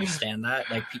 Like, I understand that.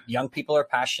 Like, young people are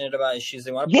passionate about issues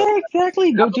they want to. Yeah,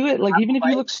 exactly. Go do it. Like, even if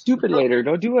you look stupid later,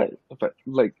 go do it. But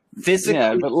like,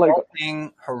 physically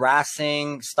assaulting,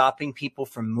 harassing, stopping people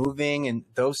from moving, and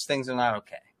those things are not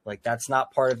okay. Like, that's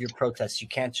not part of your protest. You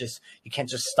can't just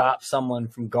stop someone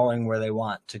from going where they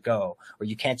want to go, or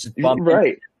you can't just bump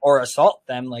them or assault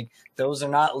them. Like, those are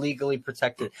not legally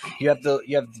protected. You have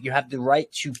the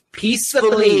right to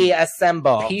peaceably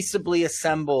assemble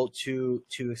to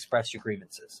express your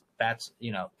grievances. That's,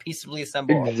 you know, peaceably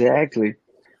assemble. Exactly.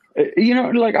 You know,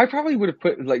 like, I probably would have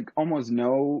put like almost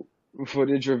no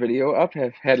footage or video up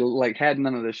had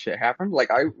none of this shit happened.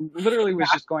 Like, I literally was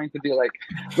just going to be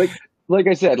like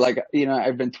I said, like, you know,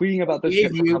 I've been tweeting about this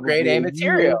shit. You grade A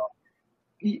material.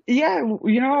 Yeah,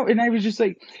 you know, and I was just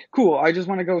like, cool, I just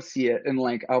want to go see it. And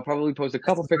like, I'll probably post a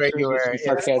couple pictures with some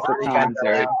sarcastic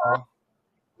commentary.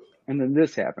 And then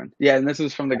this happened. Yeah, and this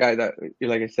was from the guy that,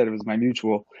 like I said, it was my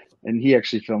mutual, and he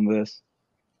actually filmed this.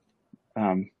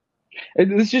 And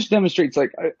this just demonstrates,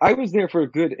 like, I was there for a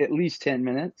good at least 10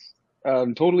 minutes,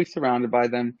 totally surrounded by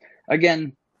them.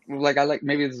 Again, like,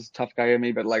 maybe this is a tough guy in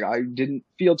me, but like, I didn't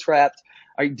feel trapped.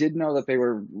 I did know that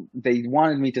they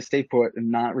wanted me to stay put and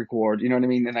not record, you know what I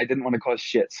mean? And I didn't want to cause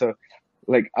shit. So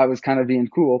like, I was kind of being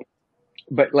cool,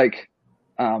 but like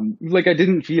I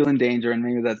didn't feel in danger, and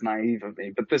maybe that's naive of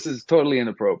me, but this is totally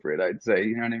inappropriate, I'd say,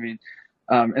 you know what I mean?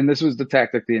 And this was the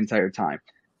tactic the entire time.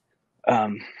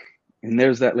 And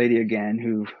there's that lady again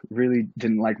who really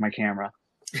didn't like my camera.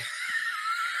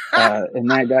 And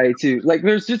that guy too. Like,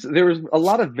 there was a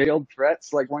lot of veiled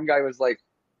threats. Like, one guy was like,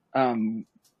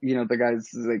 you know, the guy's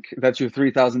like, that's your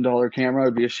 $3,000 camera.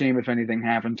 It'd be a shame if anything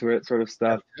happened to it, sort of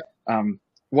stuff.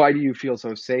 Why do you feel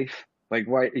so safe? Like,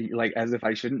 why, like, as if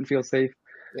I shouldn't feel safe.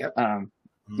 You know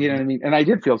what I mean? And I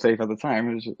did feel safe at the time.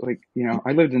 It was just like, you know,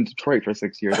 I lived in Detroit for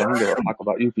 6 years. I don't give a fuck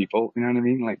about you people. You know what I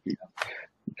mean? Like, you know,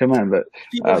 come on. But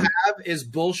people have is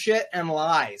bullshit and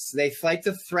lies. They like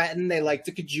to threaten. They like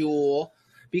to cajole,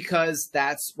 because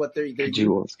that's what they're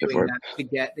doing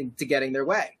to getting their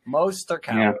way. Most are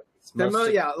cowards.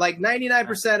 Like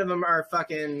 99% of them are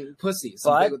fucking pussies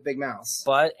with big mouths.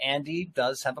 But Andy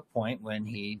does have a point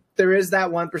when there is that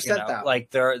 1%, you know, though. Like,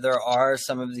 there are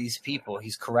some of these people.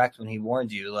 He's correct when he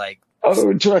warned you. Like,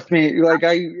 oh, trust me. Like,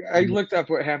 I looked up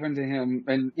what happened to him,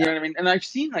 and you know what I mean. And I've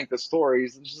seen like the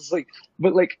stories. It's just like,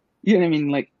 but like, you know what I mean.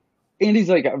 Like, Andy's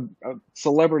like a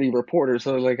celebrity reporter,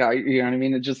 so like, you know what I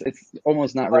mean? It's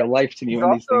almost not real life to me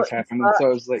when these things happen. And so I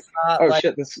was like, oh like,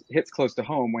 shit, this hits close to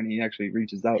home when he actually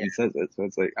reaches out and says it. So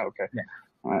it's like, okay.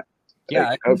 All right.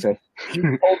 Yeah. Okay.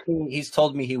 He's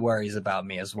told me he worries about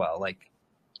me as well. Like,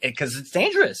 because it's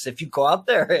dangerous. If you go out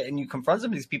there and you confront some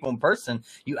of these people in person,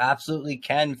 you absolutely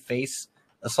can face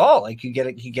assault. Like, you get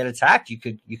attacked. You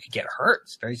could get hurt.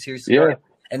 It's very seriously. Yeah.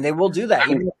 And they will do that.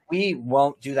 Even if we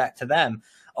won't do that to them.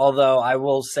 Although I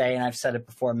will say, and I've said it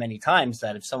before many times,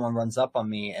 that if someone runs up on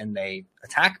me and they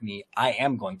attack me, I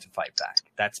am going to fight back.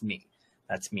 That's me.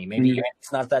 Maybe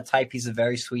he's not that type. He's a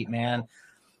very sweet man.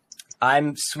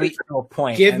 I'm sweet to a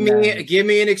point. Give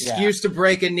me an excuse to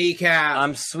break a kneecap.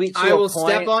 I'm sweet to a point. I will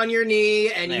step on your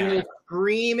knee and you will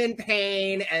scream in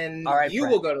pain and you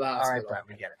will go to the hospital. All right, Brent,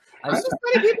 we get it. I'm just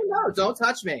letting people know. Don't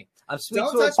touch me. I'm sweet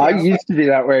Don't to a touch me. I used to be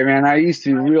that way, man. I used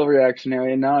to be real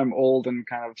reactionary, and now I'm old and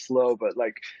kind of slow. But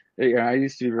like, yeah, I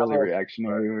used to be really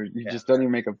reactionary. Where you just don't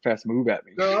even make a fast move at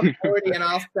me. Go up 40 and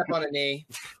I'll step on a knee.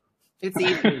 It's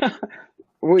easy.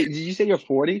 Wait, did you say you're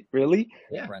 40? Really?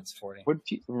 Yeah. Brent's 40.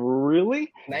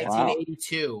 Really?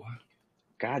 1982. Wow.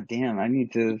 God damn! I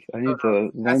need to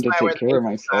learn to take care of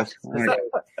myself.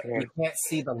 You can't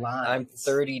see the line. I'm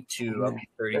 32. I'll be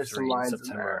 33 in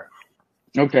September.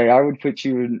 Okay, I would put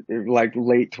you in like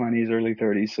late 20s, early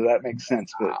 30s, so that makes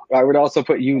sense. But I would also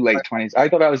put you late 20s. I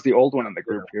thought I was the old one in the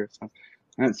group here, so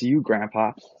that's you,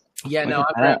 Grandpa. Yeah, no,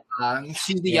 I'm Grandpa.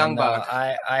 She's the young buck.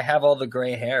 I have all the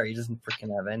gray hair. He doesn't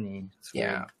freaking have any.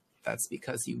 Yeah, that's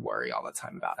because you worry all the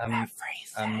time about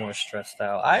I'm more stressed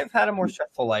out. I've had a more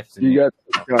stressful life than you. You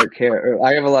got dark hair.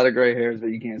 I have a lot of gray hairs, but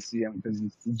you can't see them because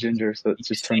it's ginger, so it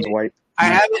just turns white. I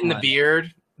have it in the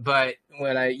beard, but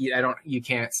when you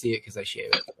can't see it because I shave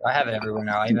it. I have it everywhere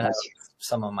now. I even have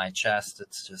some on my chest.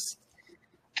 It's just.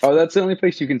 Oh, that's the only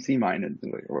place you can see mine.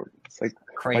 It's like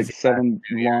crazy. Like 7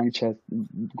 long chest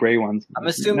gray ones. I'm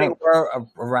assuming we're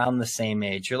around the same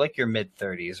age. You're like your mid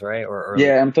 30s, right? Or early?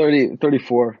 Yeah, I'm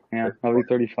 34. Yeah, I'll be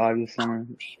 35 this summer.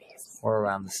 We're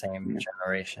around the same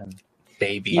generation.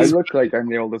 Babies. I look like I'm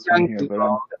the oldest one here,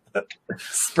 but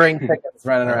spring tickets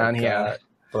running around here.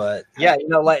 But yeah,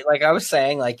 like I was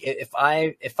saying, like if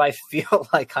I feel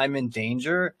like I'm in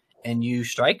danger and you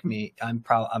strike me, I'm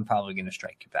probably going to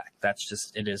strike you back. That's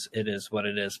just it is what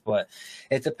it is. But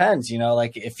it depends,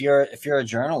 like if you're a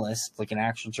journalist, like an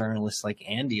actual journalist like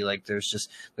Andy, like there's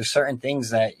certain things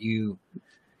that you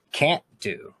can't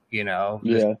do,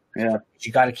 Yeah.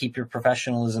 You got to keep your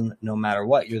professionalism no matter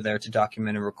what. You're there to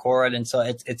document and record, and so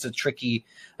it's a tricky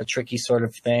sort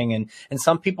of thing. And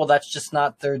some people, that's just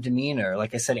not their demeanor.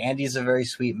 Like I said, Andy's a very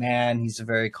sweet man. He's a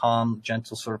very calm,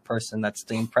 gentle sort of person. That's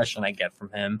the impression I get from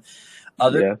him.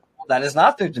 Other people, that is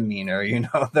not their demeanor.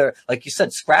 They're, like you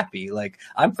said, scrappy. Like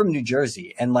I'm from New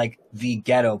Jersey, and like the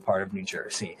ghetto part of New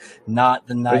Jersey, not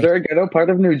the nice. Is there a ghetto part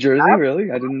of New Jersey?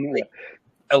 Really? I didn't know that.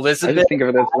 Elizabeth, I just think of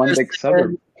it as one big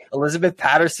suburb. Elizabeth,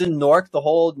 Patterson, Newark, the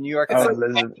whole New York. Oh,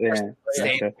 Elizabeth,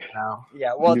 state okay. now.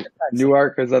 Yeah, well,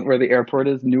 Newark, is that where the airport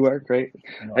is? Newark, right?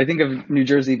 Newark. I think of New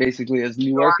Jersey basically as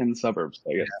Newark and suburbs,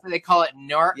 I guess. They call it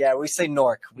Newark. Yeah, we say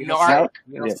Newark. We don't say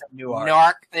Newark.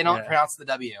 Newark. They don't pronounce the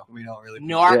W. We don't really.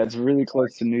 Newark. Yeah, it's really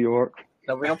close to New York.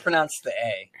 No, we don't pronounce the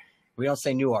A. We don't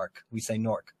say Newark. We say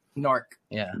Newark. Newark.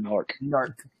 Yeah. Newark,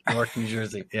 New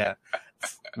Jersey. Yeah.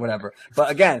 Whatever.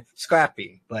 But again,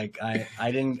 scrappy. Like I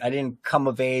didn't come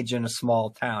of age in a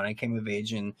small town. I came of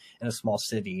age in a small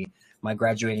city. My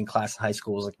graduating class in high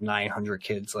school was like 900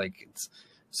 kids. Like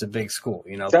it's a big school,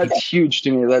 That's huge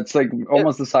to me. That's like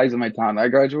almost the size of my town. I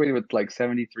graduated with like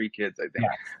 73 kids, I think.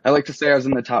 Yeah. I like to say I was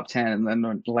in the top 10, and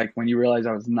then like when you realize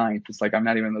I was 9th, it's like I'm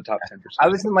not even in the top 10%. I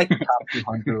was in like the top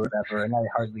 200 or whatever, and I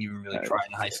hardly even really tried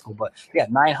in high school. But yeah,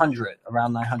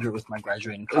 around 900 was my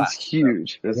graduating class. It's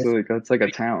huge. That's like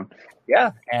a town.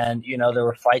 Yeah, and there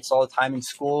were fights all the time in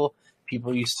school.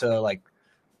 People used to like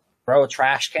throw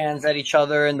trash cans at each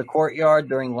other in the courtyard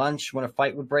during lunch when a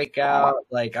fight would break out.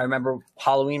 Like I remember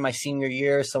Halloween my senior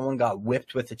year, someone got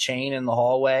whipped with a chain in the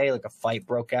hallway. Like a fight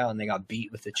broke out and they got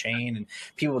beat with a chain, and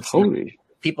people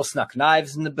snuck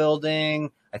knives in the building.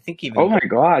 I think even. Oh my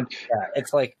God. Yeah,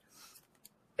 it's like.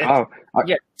 Wow.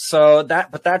 Yeah. So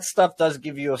that stuff does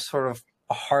give you a sort of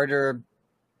a harder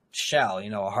shell,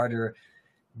 a harder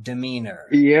demeanor.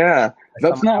 Yeah,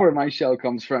 that's not where my shell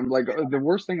comes from. Like the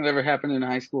worst thing that ever happened in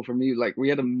high school for me, like we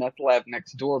had a meth lab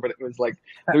next door, but it was like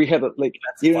we had like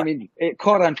what I mean, it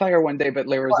caught on fire one day, but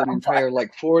there was an entire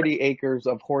like 40 acres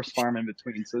of horse farm in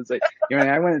between. So it's like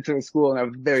I went into a school in a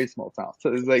very small town,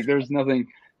 so it's like there's nothing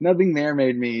there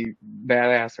made me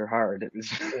badass or hard. It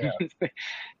was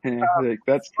like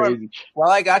that's crazy. While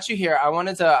I got you here,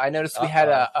 I noticed we had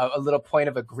a little point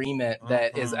of agreement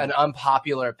that is an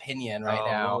unpopular opinion right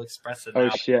now. We'll express it now. now.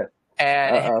 Shit.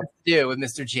 And it has to do with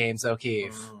Mr. James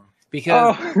O'Keefe.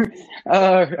 Because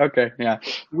okay, yeah.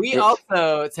 We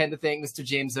also tend to think Mr.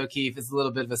 James O'Keefe is a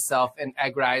little bit of a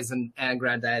self-aggrandizing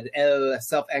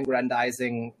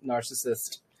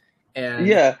narcissist. And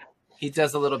he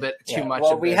does a little bit too much.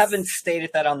 Well, of we this. haven't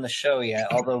stated that on the show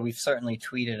yet, although we've certainly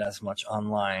tweeted as much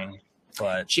online.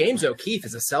 But James O'Keefe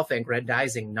is a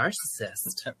self-aggrandizing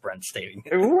narcissist. Brent stating.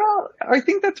 Well, I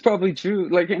think that's probably true.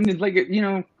 Like, and like, you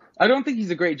know, I don't think he's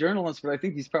a great journalist, but I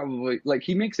think he's probably like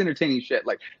he makes entertaining shit.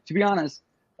 Like, to be honest,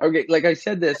 okay, like I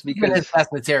said this because his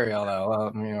best material,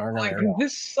 though. like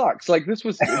this sucks. Like this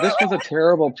was a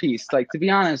terrible piece. Like, to be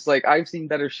honest, like I've seen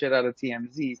better shit out of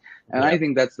TMZ, and I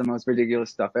think that's the most ridiculous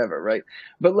stuff ever, right?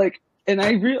 But like. And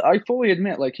I fully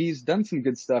admit, like, he's done some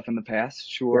good stuff in the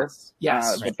past, sure.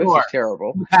 Yes, but this is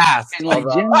terrible. Past. And like,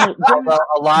 a lot of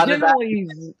that,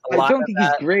 I don't think he's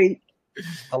great.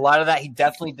 A lot of that he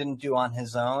definitely didn't do on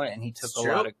his own, and he took a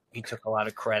lot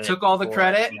of credit. Took all the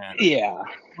credit. Yeah,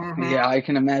 yeah, I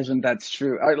can imagine that's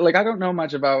true. I don't know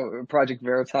much about Project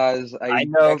Veritas. I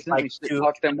know I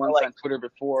talked to them once on Twitter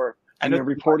before, and the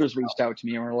reporters reached out to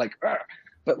me and were like, "Ugh."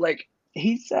 But like.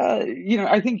 He's, you know,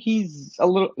 I think he's a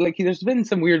little like there's been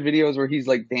some weird videos where he's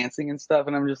like dancing and stuff.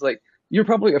 And I'm just like, you're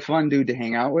probably a fun dude to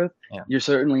hang out with. Yeah. You're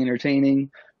certainly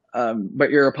entertaining.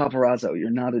 But you're a paparazzo. You're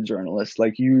not a journalist.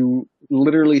 Like you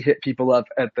literally hit people up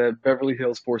at the Beverly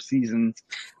Hills Four Seasons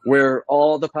where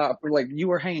all the like you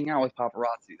were hanging out with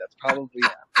paparazzi. That's probably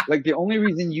like the only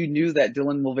reason you knew that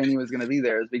Dylan Mulvaney was going to be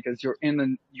there is because you're in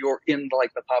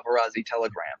like the paparazzi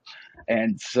telegram.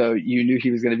 And so you knew he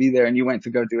was going to be there and you went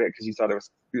to go do it because you thought it was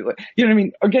like, you know what I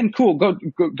mean? Again, cool. Go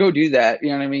do that. You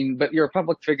know what I mean? But you're a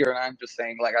public figure and I'm just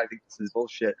saying like, I think this is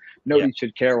bullshit. Nobody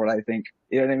should care what I think.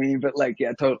 You know what I mean? But like,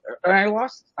 yeah, totally. And I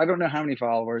lost, I don't know how many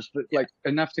followers, but like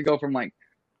enough to go from like,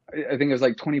 I think it was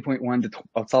like 20.1 to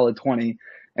a solid 20.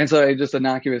 And so I just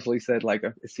innocuously said like,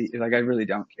 see, like I really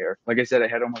don't care. Like I said, I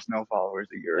had almost no followers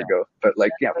a year ago, but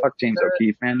like, yeah, fuck James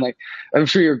O'Keefe, man. Like, I'm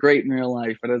sure you're great in real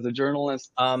life, but as a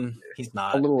journalist, he's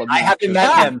not. A little I haven't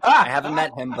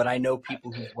met him, but I know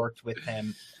people who've worked with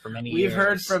him for many years. We've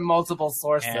heard from multiple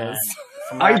sources.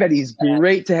 I bet he's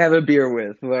great to have a beer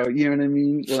with, though. You know what I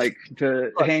mean? Like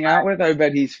to hang out with. I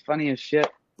bet he's funny as shit.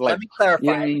 Like, let me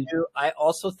clarify. You know, I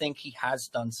also think he has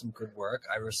done some good work.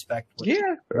 I respect. What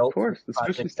of course,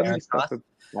 especially some of the stuff with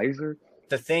Pfizer.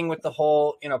 The thing with the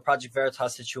whole, you know, Project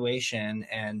Veritas situation,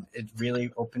 and it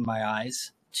really opened my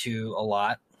eyes to a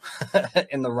lot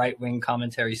in the right-wing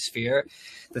commentary sphere.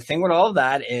 The thing with all of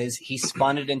that is he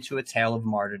spun it into a tale of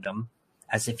martyrdom,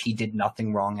 as if he did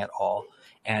nothing wrong at all.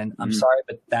 And I'm sorry,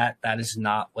 but that is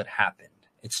not what happened.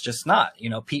 It's just not, you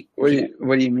know. What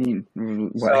do you mean?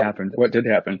 What happened? What did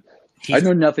happen? I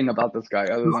know nothing about this guy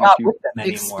other than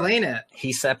explain it.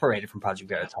 He separated from Project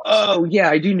Veritas. Oh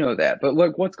yeah, I do know that. But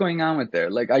look, what's going on with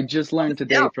there? Like I just learned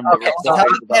today from I'll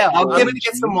give it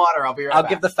get some water. I'll be right back. I'll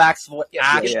give the facts of what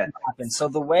actually happened. So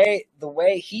the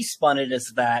way he spun it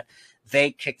is that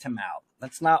they kicked him out.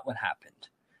 That's not what happened.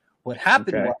 What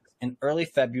happened was in early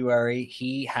February,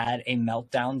 he had a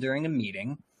meltdown during a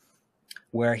meeting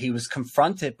where he was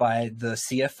confronted by the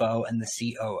CFO and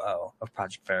the COO of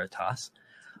Project Veritas,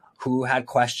 who had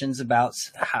questions about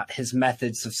his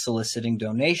methods of soliciting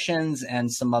donations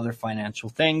and some other financial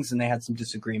things, and they had some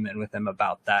disagreement with him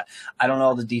about that. I don't know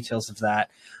all the details of that.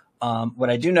 What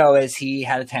I do know is he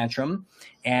had a tantrum,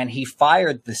 and he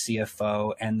fired the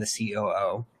CFO and the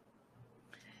COO.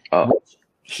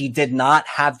 He did not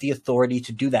have the authority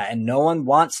to do that. And no one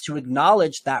wants to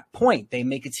acknowledge that point. They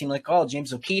make it seem like, oh,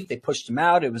 James O'Keefe, they pushed him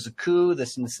out. It was a coup,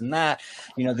 this and this and that.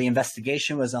 You know, the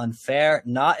investigation was unfair,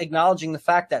 not acknowledging the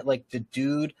fact that like the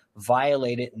dude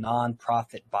violated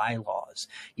nonprofit bylaws.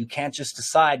 You can't just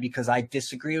decide because I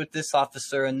disagree with this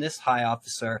officer and this high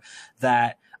officer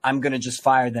that I'm going to just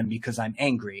fire them because I'm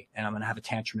angry and I'm going to have a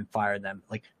tantrum and fire them.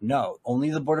 Like, no,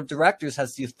 only the board of directors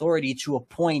has the authority to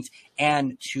appoint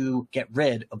and to get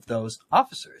rid of those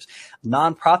officers.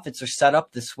 Nonprofits are set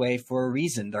up this way for a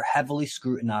reason. They're heavily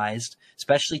scrutinized,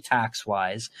 especially tax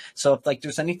wise. So if like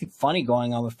there's anything funny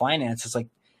going on with finance, it's like,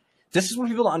 this is what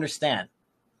people don't understand.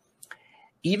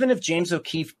 Even if James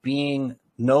O'Keefe being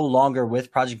no longer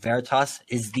with Project Veritas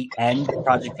is the end of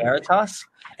Project Veritas,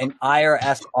 an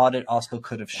IRS audit also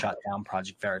could have shut down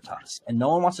Project Veritas. And no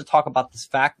one wants to talk about this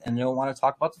fact, and no one wants to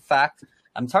talk about the fact,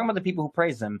 I'm talking about the people who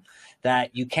praise them,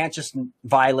 that you can't just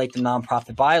violate the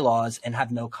nonprofit bylaws and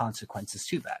have no consequences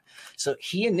to that. So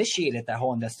he initiated that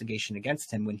whole investigation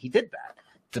against him when he did that.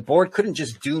 The board couldn't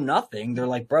just do nothing. They're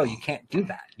like, bro, you can't do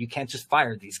that. You can't just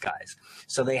fire these guys.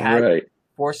 So they had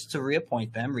forced to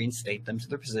reappoint them, reinstate them to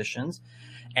their positions,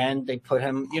 and they put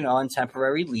him, you know, on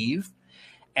temporary leave.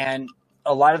 And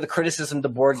a lot of the criticism the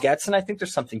board gets, and I think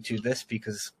there's something to this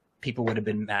because people would have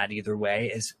been mad either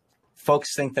way, is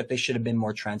folks think that they should have been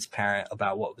more transparent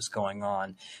about what was going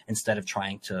on instead of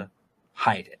trying to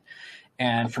hide it.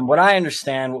 And from what I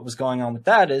understand, what was going on with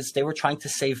that is they were trying to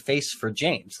save face for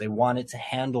James. They wanted to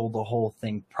handle the whole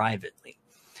thing privately.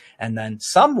 And then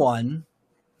someone,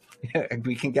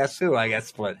 we can guess who, I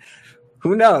guess, but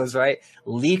who knows, right?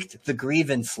 Leaked the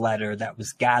grievance letter that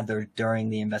was gathered during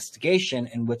the investigation,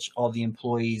 in which all the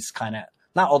employees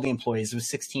not all the employees, it was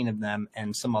 16 of them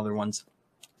and some other ones.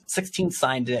 16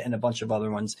 signed it, and a bunch of other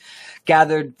ones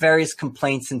gathered various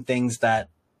complaints and things that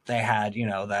they had,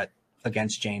 that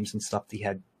against James and stuff that he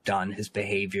had done, his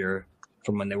behavior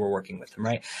from when they were working with him,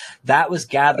 right? That was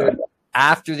gathered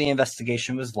after the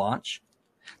investigation was launched.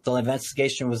 The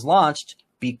investigation was launched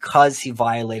because he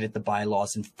violated the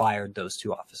bylaws and fired those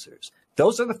 2 officers.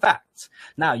 Those are the facts.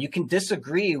 Now, you can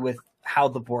disagree with how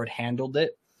the board handled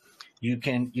it. You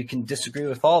can disagree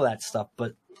with all that stuff,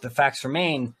 but the facts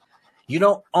remain. You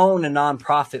don't own a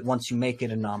nonprofit once you make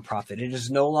it a nonprofit. It is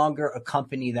no longer a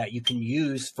company that you can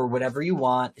use for whatever you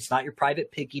want. It's not your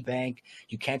private piggy bank.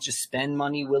 You can't just spend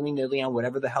money willy-nilly on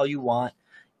whatever the hell you want.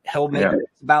 Hell, maybe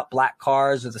it's about black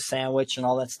cars or the sandwich and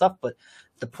all that stuff. But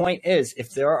the point is,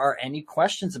 if there are any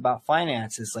questions about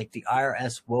finances, like, the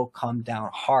IRS will come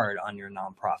down hard on your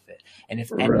nonprofit. And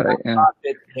if any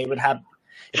nonprofit, they would have,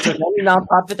 if there's any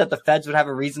nonprofit that the feds would have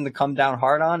a reason to come down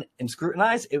hard on and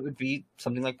scrutinize, it would be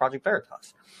something like Project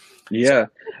Veritas. Yeah,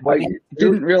 so, I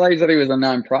didn't realize that he was a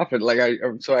nonprofit.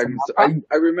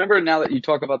 I remember, now that you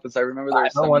talk about this, I remember there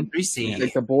was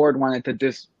like the board wanted to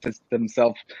distance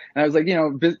themselves, and I was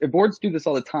like, boards do this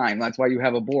all the time. That's why you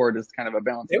have a board, is kind of a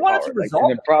balance. They wanted to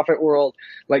resolve in the profit world,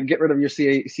 like, get rid of your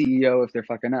CEO if they're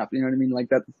fucking up. You know what I mean? Like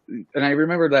that. And I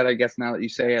remember that, I guess, now that you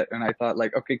say it, and I thought,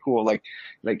 like, okay, cool. Like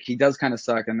he does kind of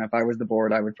suck, and if I was the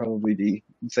board, I would probably be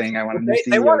saying I want a new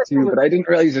CEO too. But I didn't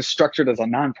realize it's structured as a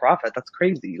nonprofit. That's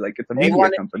crazy. Like, it's a media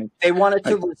company. They wanted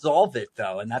to resolve it,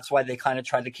 though, and that's why they kind of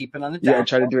tried to keep it on the down. Yeah,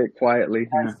 try to do it quietly.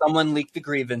 And someone leaked the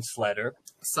grievance letter.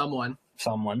 Someone.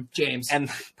 James. And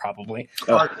probably.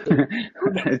 Oh.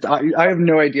 I have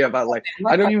no idea about, like,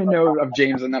 I don't even know of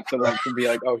James enough to be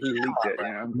like, oh, he leaked it.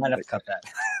 Might have to cut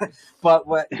that. But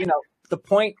what, the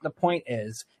point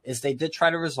is they did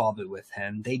try to resolve it with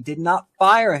him. They did not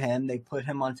fire him. They put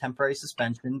him on temporary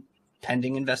suspension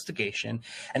pending investigation.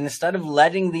 And instead of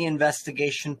letting the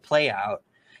investigation play out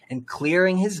and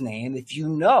clearing his name, if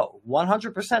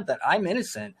 100% that I'm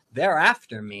innocent, they're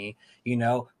after me,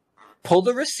 pull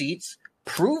the receipts,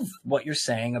 prove what you're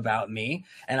saying about me,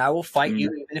 and I will fight you,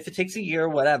 even if it takes a year or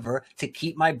whatever, to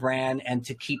keep my brand and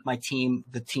to keep my team,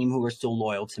 the team who are still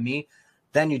loyal to me.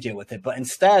 Then you deal with it. But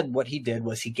instead, what he did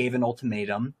was he gave an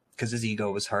ultimatum because his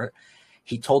ego was hurt.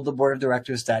 He told the board of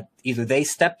directors that either they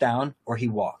step down or he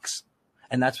walks.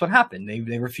 And that's what happened.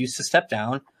 They refused to step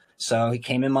down. So he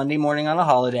came in Monday morning on a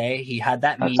holiday. He had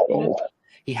that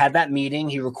meeting.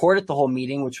 He recorded the whole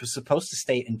meeting, which was supposed to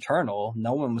stay internal.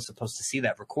 No one was supposed to see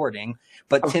that recording.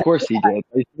 But of course he did.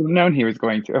 I should have known he was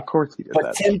going to. Of course he did that.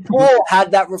 But Tim Pool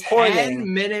had that recording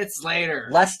 10 minutes later.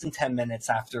 Less than 10 minutes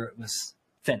after it was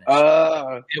finished.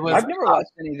 I've never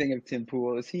watched anything of Tim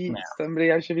Pool. Is he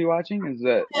somebody I should be watching? Is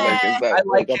that I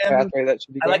like a him. pathway that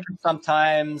should be going? I like him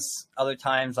sometimes. Other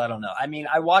times, I don't know. I mean,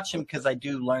 I watch him because I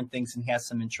do learn things, and he has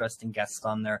some interesting guests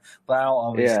on there. But I don't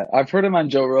always. Yeah, I've heard him on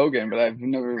Joe Rogan, but I've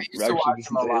never actually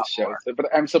listened to his show. But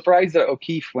I'm surprised that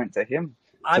O'Keefe went to him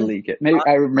to leak it.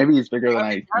 Maybe he's bigger than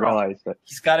I realized. But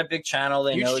he's got a big channel.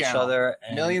 They know each other.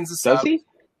 And millions of subs. Does he?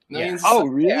 Millions. Oh,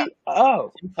 really? Yeah.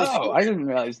 Oh, I didn't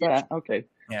realize that. Okay.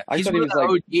 Yeah, I thought he was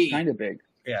like kind of big.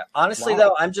 Yeah, honestly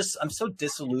though, I'm so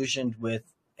disillusioned with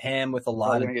him. With a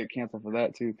lot of gonna get canceled for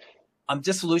that too. I'm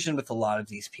disillusioned with a lot of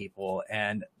these people,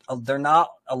 and they're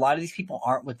not. A lot of these people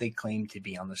aren't what they claim to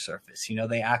be on the surface.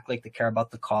 They act like they care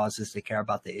about the causes, they care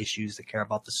about the issues, they care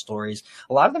about the stories.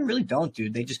 A lot of them really don't,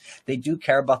 dude. They do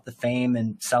care about the fame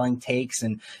and selling takes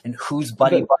and who's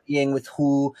buddying with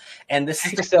who. And this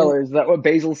take sellers. Is that what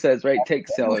Basil says, right? Take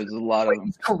sellers. A lot of them.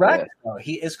 He's correct. Yeah.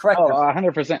 He is correct. Oh,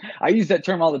 100%. I use that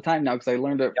term all the time now because I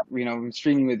learned it,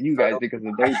 streaming with you guys because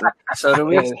of Basil. So do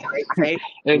we.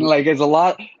 And like, it's a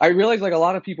lot. I realize like a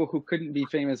lot of people who couldn't be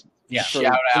famous. Yeah.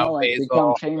 Shout out Basil.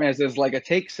 Become famous as like a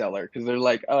take seller because they're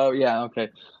like, oh yeah, okay.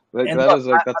 That's a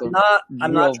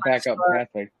real backup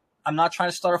pathway. I'm not trying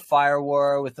to start a fire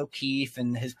war with O'Keefe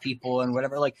and his people and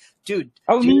whatever. Like, dude.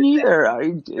 Oh, me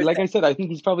neither. Like I said, I think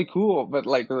he's probably cool, but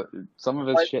like some of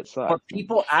his shit sucks. But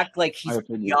people act like he's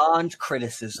beyond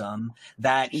criticism,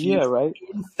 that he's right.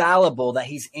 infallible, that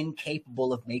he's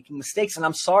incapable of making mistakes. And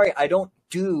I'm sorry, I don't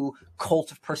do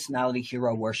cult of personality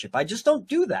hero worship. I just don't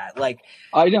do that. Like,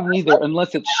 I don't either,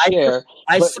 unless it's share.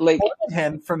 I supported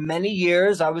him for many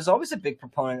years. I was always a big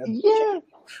proponent of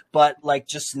But like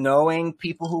just knowing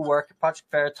people who work at Project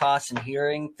Veritas and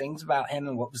hearing things about him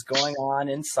and what was going on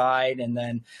inside, and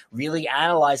then really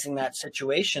analyzing that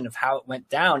situation of how it went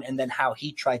down and then how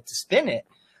he tried to spin it,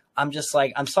 I'm just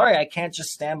like, I'm sorry, I can't just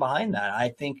stand behind that. I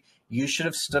think you should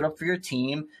have stood up for your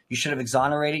team. You should have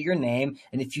exonerated your name.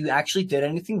 And if you actually did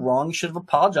anything wrong, you should have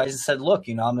apologized and said, look,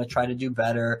 I'm going to try to do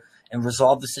better and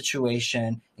resolve the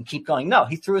situation and keep going. No,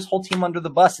 he threw his whole team under the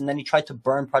bus, and then he tried to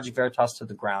burn Project Veritas to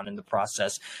the ground in the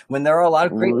process. When there are a lot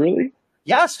of great Really?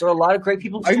 Yes, there are a lot of great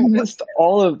people. I missed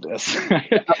all of this.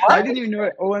 I didn't even know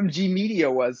what OMG Media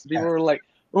was. People were like,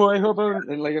 "Oh, I hope,"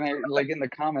 and like in the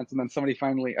comments, and then somebody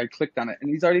finally, I clicked on it, and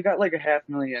he's already got like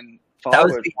 500,000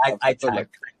 followers. That was I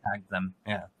tagged them.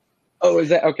 Yeah. Oh, is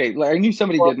that okay? Like I knew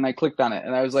somebody did, and I clicked on it,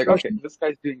 and I was like, okay, this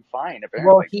guy's doing fine.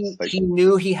 Apparently, well, he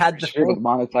knew he had the fame.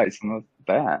 Monetize some of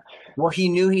that. Well, he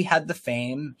knew he had the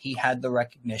fame, he had the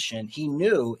recognition. He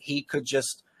knew he could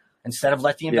just, instead of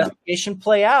let the investigation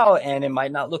play out, and it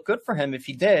might not look good for him if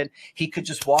he did, he could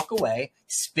just walk away,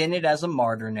 spin it as a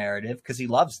martyr narrative, because he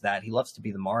loves that. He loves to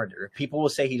be the martyr. People will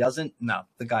say he doesn't. No,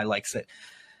 the guy likes it.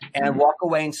 And walk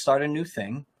away and start a new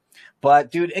thing.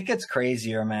 But, dude, it gets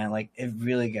crazier, man. Like, it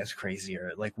really gets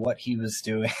crazier. Like, what he was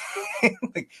doing.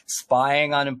 Like,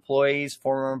 spying on employees,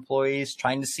 former employees,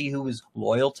 trying to see who was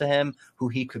loyal to him, who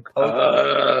he could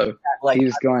poke. Like, he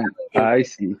was going, I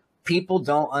see. People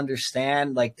don't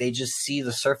understand. Like, they just see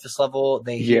the surface level.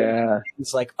 They hear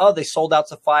things like, oh, they sold out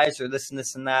to Pfizer, this and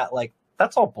this and that. Like,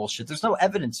 that's all bullshit. There's no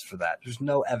evidence for that. There's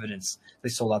no evidence they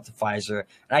sold out to Pfizer.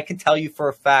 And I can tell you for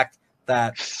a fact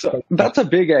that. So that's a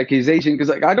big accusation, because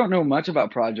like I don't know much about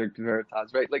Project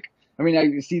Veritas, right? Like, I mean,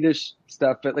 I see this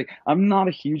stuff, but like I'm not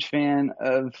a huge fan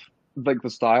of like the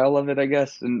style of it, I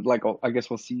guess, and like I guess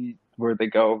we'll see where they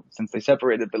go since they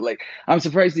separated. But like I'm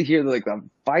surprised to hear like the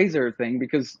Pfizer thing,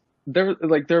 because they're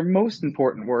like their most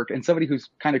important work, and somebody who's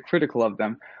kind of critical of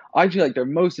them, I feel like their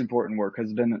most important work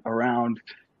has been around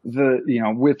the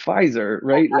with Pfizer,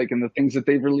 right? Like, and the things that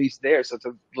they've released there. So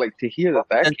to hear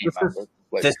that came out of,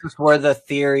 like, this is where the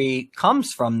theory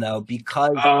comes from, though,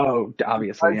 because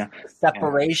obviously,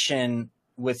 separation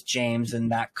with James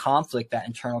and that conflict, that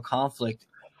internal conflict,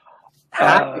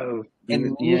 happened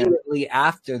immediately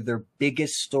after their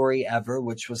biggest story ever,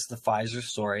 which was the Pfizer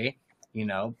story.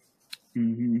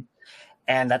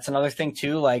 And that's another thing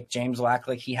too. Like, James will act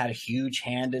like he had a huge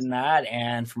hand in that,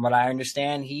 and from what I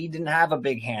understand, he didn't have a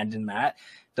big hand in that.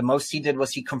 The most he did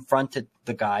was he confronted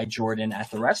the guy, Jordan,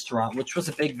 at the restaurant, which was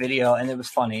a big video, and it was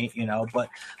funny, but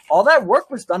all that work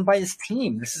was done by his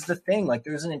team. This is the thing. Like,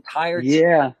 there's an entire team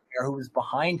there who was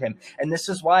behind him. And this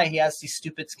is why he has these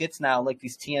stupid skits now, like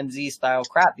these TMZ style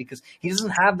crap, because he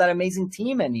doesn't have that amazing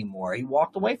team anymore. He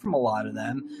walked away from a lot of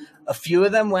them. A few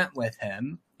of them went with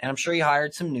him. And I'm sure he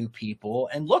hired some new people.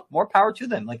 And look, more power to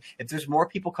them. Like, if there's more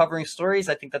people covering stories,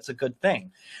 I think that's a good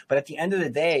thing. But at the end of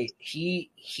the day, he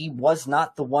was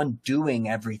not the one doing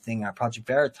everything at Project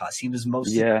Veritas. He was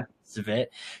mostly of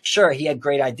it. Sure, he had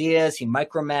great ideas. He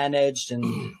micromanaged,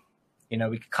 and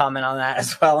we could comment on that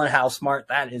as well, and how smart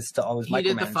that is to always micromanage. He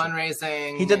did the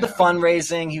fundraising. He did the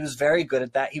fundraising. He was very good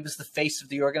at that. He was the face of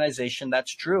the organization.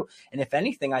 That's true. And if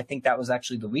anything, I think that was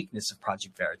actually the weakness of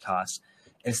Project Veritas.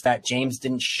 Is that James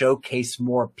didn't showcase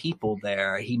more people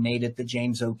there. He made it the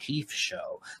James O'Keefe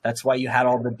show. That's why you had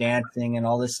all the dancing and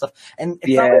all this stuff. And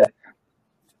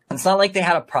it's not like they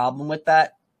had a problem with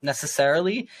that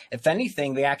necessarily. If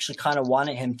anything, they actually kind of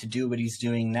wanted him to do what he's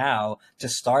doing now, to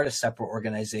start a separate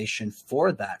organization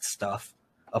for that stuff,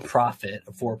 a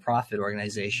for-profit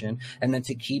organization, and then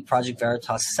to keep Project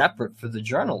Veritas separate for the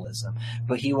journalism.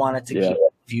 But he wanted to keep the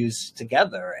views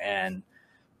together, and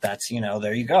that's,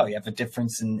 there you go. You have a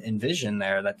difference in vision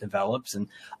there that develops, and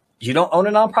you don't own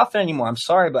a nonprofit anymore. I'm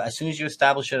sorry, but as soon as you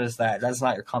establish it as that's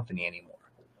not your company anymore.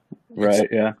 Right.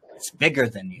 It's bigger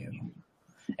than you.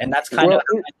 And that's kind of,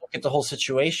 I look at the whole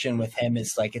situation with him.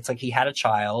 It's like he had a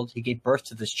child. He gave birth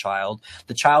to this child.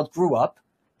 The child grew up,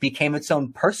 became its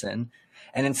own person.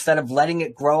 And instead of letting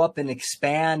it grow up and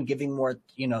expand, giving more,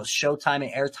 showtime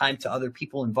and airtime to other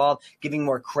people involved, giving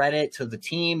more credit to the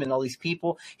team and all these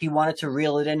people, he wanted to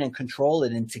reel it in and control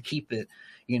it and to keep it,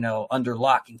 under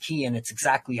lock and key. And it's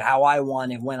exactly how I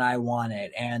want it, when I want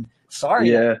it. And sorry,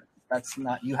 that's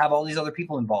not, you have all these other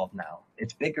people involved now.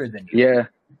 It's bigger than you. Yeah.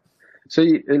 So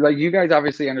you guys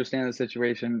obviously understand the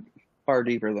situation far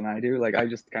deeper than I do. Like, I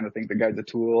just kind of think the guy's a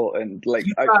tool, and like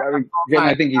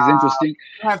I think he's interesting.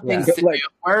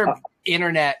 We're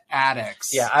internet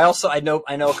addicts. Yeah, I know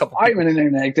a couple. I'm an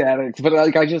internet addict, but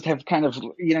like I just have kind of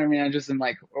I just am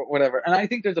like whatever. And I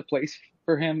think there's a place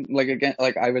for him. Like, again,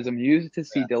 like I was amused to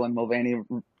see Dylan Mulvaney,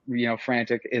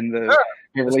 frantic in the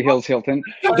Beverly Hills Hilton.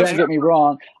 Don't get me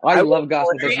wrong. I love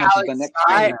gossip as much as the next.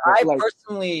 I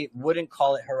personally wouldn't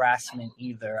call it harassment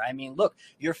either. I mean, look,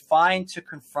 you're fine to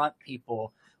confront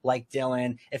people like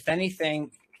Dylan. If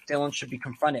anything, Dylan should be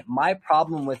confronted. My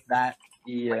problem with that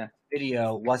Yeah.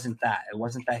 video wasn't that. It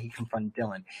wasn't that he confronted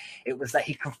Dylan. It was that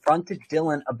he confronted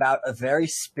Dylan about a very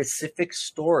specific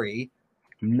story,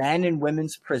 men in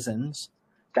women's prisons,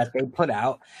 that they put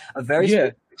out. A very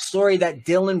specific story that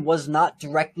Dylan was not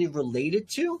directly related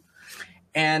to.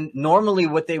 And normally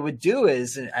what they would do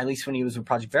is, at least when he was with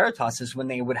Project Veritas, is when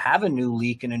they would have a new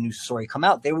leak and a new story come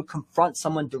out, they would confront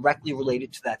someone directly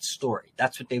related to that story.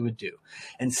 That's what they would do.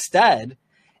 Instead,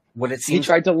 what it seems he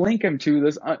tried to link him to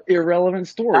this irrelevant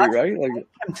story, right?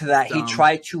 Like to that, he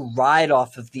tried to ride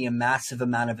off of the massive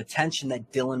amount of attention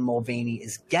that Dylan Mulvaney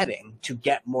is getting to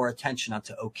get more attention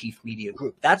onto O'Keefe Media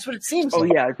Group. That's what it seems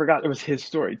like. Oh yeah, I forgot it was his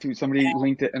story too. Somebody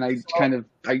linked it, and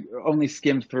I only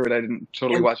skimmed through it. I didn't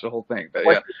totally watch the whole thing, but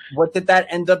what did that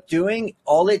end up doing?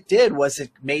 All it did was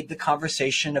it made the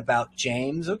conversation about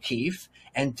James O'Keefe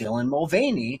and Dylan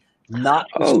Mulvaney not.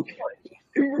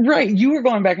 Right, you were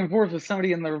going back and forth with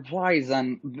somebody in the replies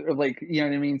on, like, you know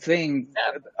what I mean, saying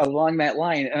along that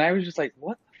line, and I was just like,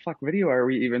 what the fuck video are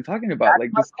we even talking about? That's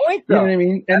like this, point, you know what I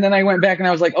mean? And then I went back and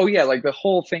I was like, oh yeah, like the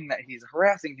whole thing that he's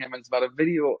harassing him is about a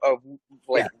video of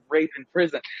like rape in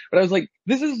prison. But I was like,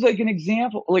 this is like an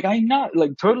example. Like I'm not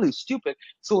like totally stupid,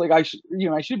 so like I should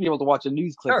be able to watch a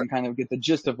news clip and kind of get the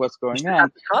gist of what's going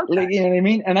on. Like, you know what I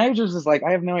mean? And I was just like,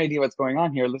 I have no idea what's going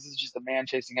on here. This is just a man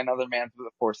chasing another man through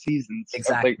the 4 seasons.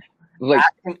 Exactly. Like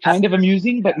kind of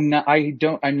amusing, but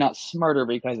I'm not smarter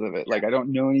because of it. Like I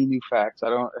don't know any new facts. I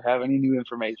don't have any new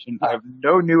information. I have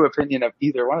no new opinion of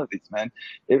either one of these men.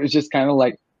 It was just kind of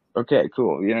like, okay,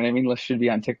 cool. You know what I mean? Let's should be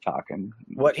on TikTok. And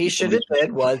what he should have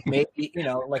did was maybe,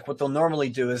 like what they'll normally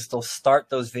do is they'll start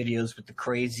those videos with the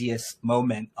craziest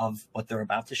moment of what they're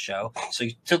about to show. So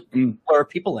to lure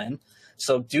people in.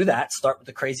 So do that. Start with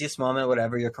the craziest moment,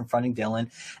 whatever you're confronting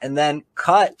Dylan, and then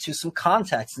cut to some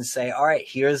context and say, all right,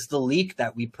 here's the leak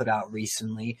that we put out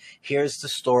recently. Here's the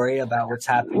story about what's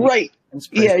happening. Right.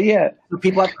 Yeah. So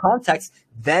people have context.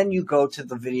 Then you go to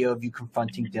the video of you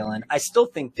confronting Dylan. I still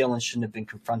think Dylan shouldn't have been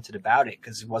confronted about it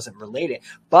because it wasn't related,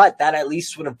 but that at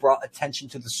least would have brought attention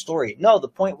to the story. No, the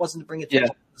point wasn't to bring attention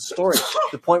to the story.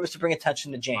 The point was to bring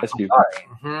attention to James.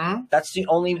 That's the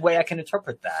only way I can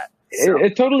interpret that. So,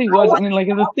 it totally was. I mean, like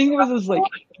the thing was like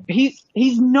he's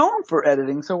known for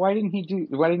editing, so why didn't he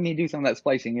do some of that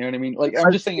splicing? You know what I mean? Like I'm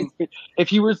just saying, if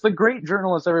he was the great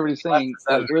journalist everybody's saying,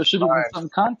 there should be some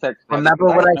context. Remember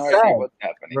what I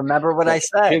said. Remember what I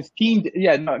said. His team,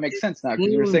 it makes sense now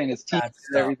because you were saying his team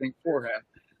did everything for him,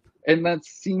 and that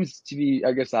seems to be,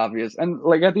 I guess, obvious. And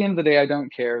like at the end of the day, I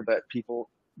don't care that people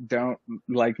don't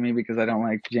like me because I don't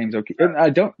like James O'Keefe.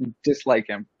 I don't dislike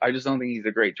him. I just don't think he's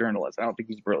a great journalist. I don't think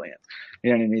he's brilliant.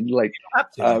 You know what I mean? Like,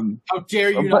 how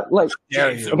dare you?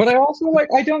 But I also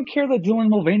I don't care that Dylan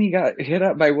Mulvaney got hit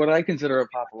up by what I consider a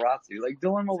paparazzi. Like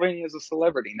Dylan Mulvaney is a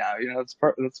celebrity now. You know, that's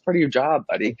part of your job,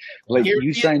 buddy. Like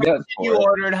you signed up for you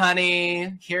ordered,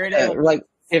 honey. Here it is. Like,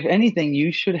 if anything,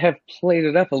 you should have played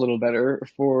it up a little better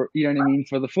for, you know what I mean,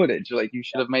 for the footage. Like, you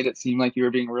should have made it seem like you were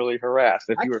being really harassed.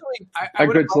 If you were a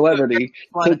good celebrity,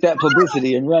 take that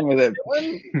publicity and run with it.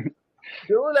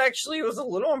 Dylan actually was a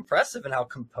little impressive in how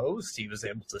composed he was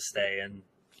able to stay. And,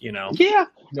 Yeah.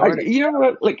 You know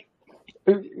what? Like,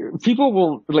 people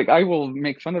will, I will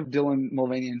make fun of Dylan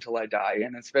Mulvaney until I die.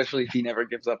 And especially if he never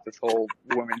gives up this whole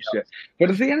woman shit. But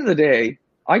at the end of the day,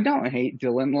 I don't hate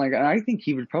Dylan. Like, I think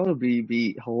he would probably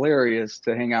be hilarious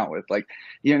to hang out with. Like,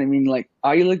 you know what I mean? Like,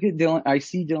 I look at Dylan, I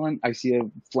see a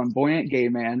flamboyant gay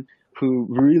man who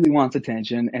really wants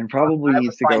attention and probably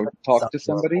needs to go talk to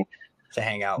somebody to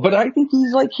hang out with. But I think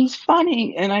he's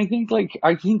funny, and I think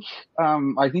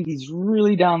he's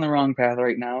really down the wrong path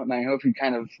right now, and I hope he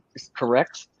kind of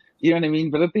corrects. You know what I mean?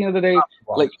 But at the end of the day,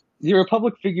 you're a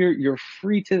public figure. You're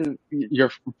free to, you're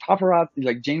paparazzi,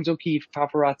 like James O'Keefe,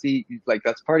 paparazzi, like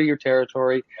that's part of your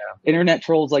territory. Yeah. Internet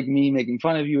trolls like me making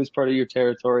fun of you is part of your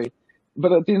territory.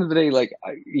 But at the end of the day,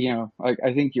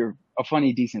 I think you're a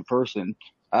funny, decent person.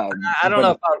 I don't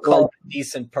know if I'd call him a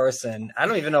decent person. I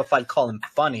don't even know if I'd call him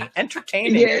funny.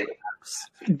 Entertaining.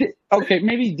 Yeah. Okay,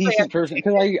 maybe decent person,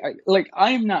 because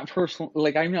I'm not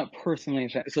personally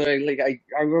offended. So I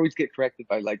always get corrected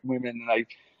by women, and I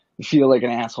feel like an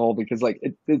asshole because you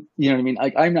know what I mean?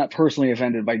 Like, I'm not personally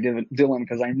offended by Dylan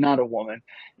because I'm not a woman.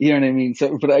 You know what I mean?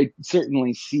 So, but I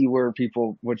certainly see where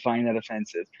people would find that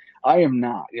offensive. I am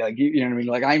not. You know what I mean?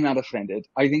 Like, I'm not offended.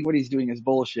 I think what he's doing is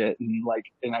bullshit, and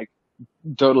I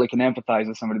totally can empathize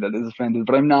with somebody that is offended,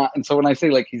 but I'm not. And so when I say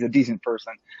he's a decent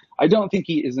person, I don't think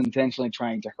he is intentionally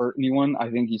trying to hurt anyone. I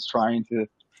think he's trying to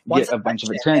get a bunch of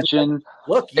attention.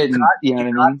 Look, you know what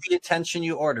I mean? The attention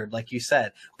you ordered, like you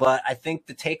said. But I think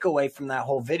the takeaway from that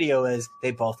whole video is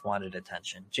they both wanted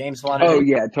attention. James wanted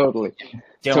totally.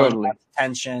 Dylan wanted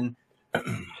attention.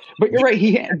 But you're right.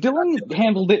 Dylan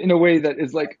handled it in a way that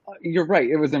is like, you're right.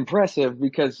 It was impressive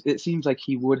because it seems like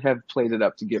he would have played it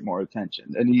up to get more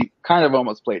attention, and he kind of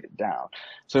almost played it down.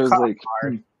 So it was like,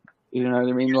 you know what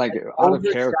I mean? Like out of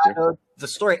character. The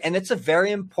story, and it's a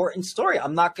very important story.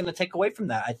 I'm not going to take away from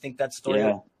that. I think that story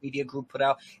that the media group put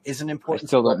out is an important. I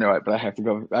still don't know it, but I have to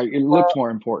go. It looked more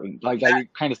important. Like I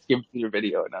kind of skimmed through your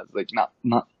video, and I was like,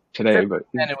 not today, but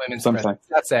men and women's sometime. prisons.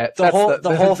 That's it. The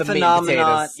whole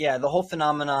phenomenon, the whole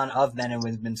phenomenon of men and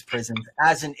women's prisons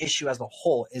as an issue as a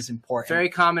whole is important. Very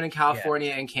common in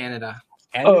California and Canada.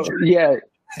 And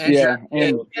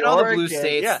and all the blue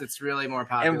states, it's really more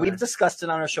popular. And we've discussed it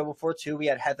on our show before too. We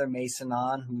had Heather Mason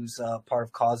on, who's part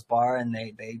of Cause Bar, and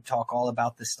they talk all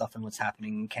about this stuff and what's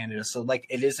happening in Canada. So like,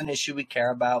 it is an issue we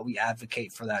care about. We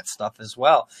advocate for that stuff as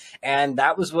well. And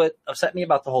that was what upset me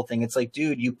about the whole thing. It's like,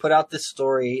 dude, you put out this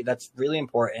story that's really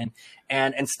important,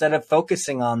 and instead of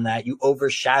focusing on that, you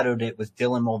overshadowed it with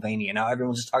Dylan Mulvaney. And now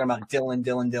everyone's just talking about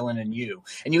Dylan, and you.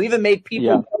 And you even made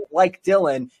people like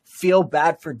Dylan feel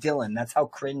bad for Dylan. That's how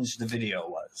cringe the video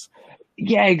was.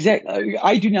 Yeah, exactly.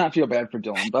 I do not feel bad for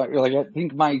Dylan, but like I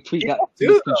think my tweet got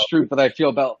misconstrued, but I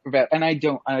feel bad, and I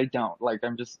don't. Like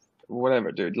I'm just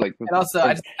whatever, dude. Like, and also,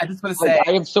 I just want to like, say,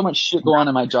 I have so much shit going on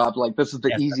in my job. Like, this is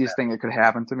the easiest thing that could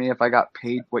happen to me if I got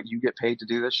paid what you get paid to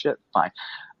do this shit. Fine,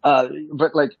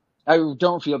 but like, I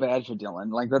don't feel bad for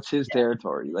Dylan. Like, that's his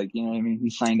territory. Like, you know what I mean?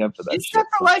 He signed up for that. She's set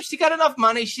for life. She got enough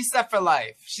money. She's set for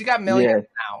life. She got millions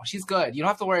now. She's good. You don't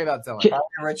have to worry about Dylan.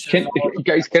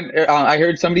 I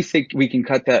heard somebody say we can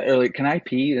cut that early. Can I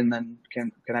pee? And then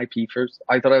can I pee first?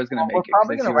 I thought I was going to make it.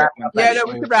 Probably gonna wrap up. Yeah,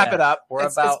 no, we could wrap it up. We're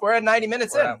at 90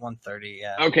 minutes in. We're at 1:30.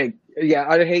 Yeah. Okay. Yeah,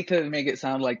 I'd hate to make it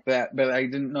sound like that, but I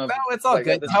didn't know. No, it's all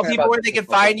good. Tell people where they can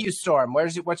find you, Storm.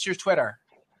 What's your Twitter?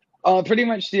 Pretty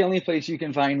much the only place you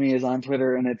can find me is on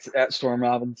Twitter, and it's at Storm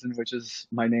Robinson, which is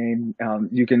my name.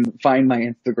 You can find my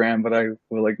Instagram, but I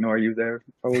will ignore you there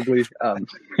probably.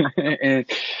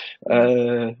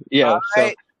 Yeah.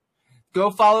 Right. Go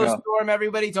follow Storm,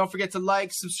 everybody. Don't forget to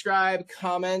like, subscribe,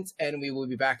 comment, and we will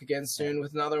be back again soon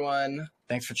with another one.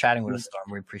 Thanks for chatting with us,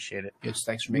 Storm. We appreciate it. Yes,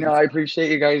 thanks for being I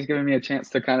appreciate you guys giving me a chance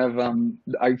to kind of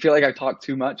I feel like I talked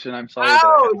too much, and I'm sorry.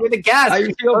 Oh, you're the guest. I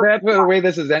feel bad for the way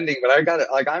this is ending, but I got it.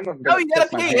 Like, I'm gonna you gotta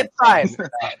pee. It's fine.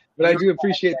 But I do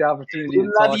appreciate the opportunity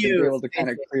to talk and be able to kind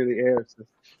of clear the air. So,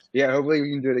 yeah, hopefully we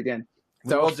can do it again.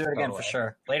 So we'll do it again for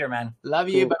sure. Later, man. Love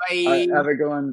you. Bye. Have a good one.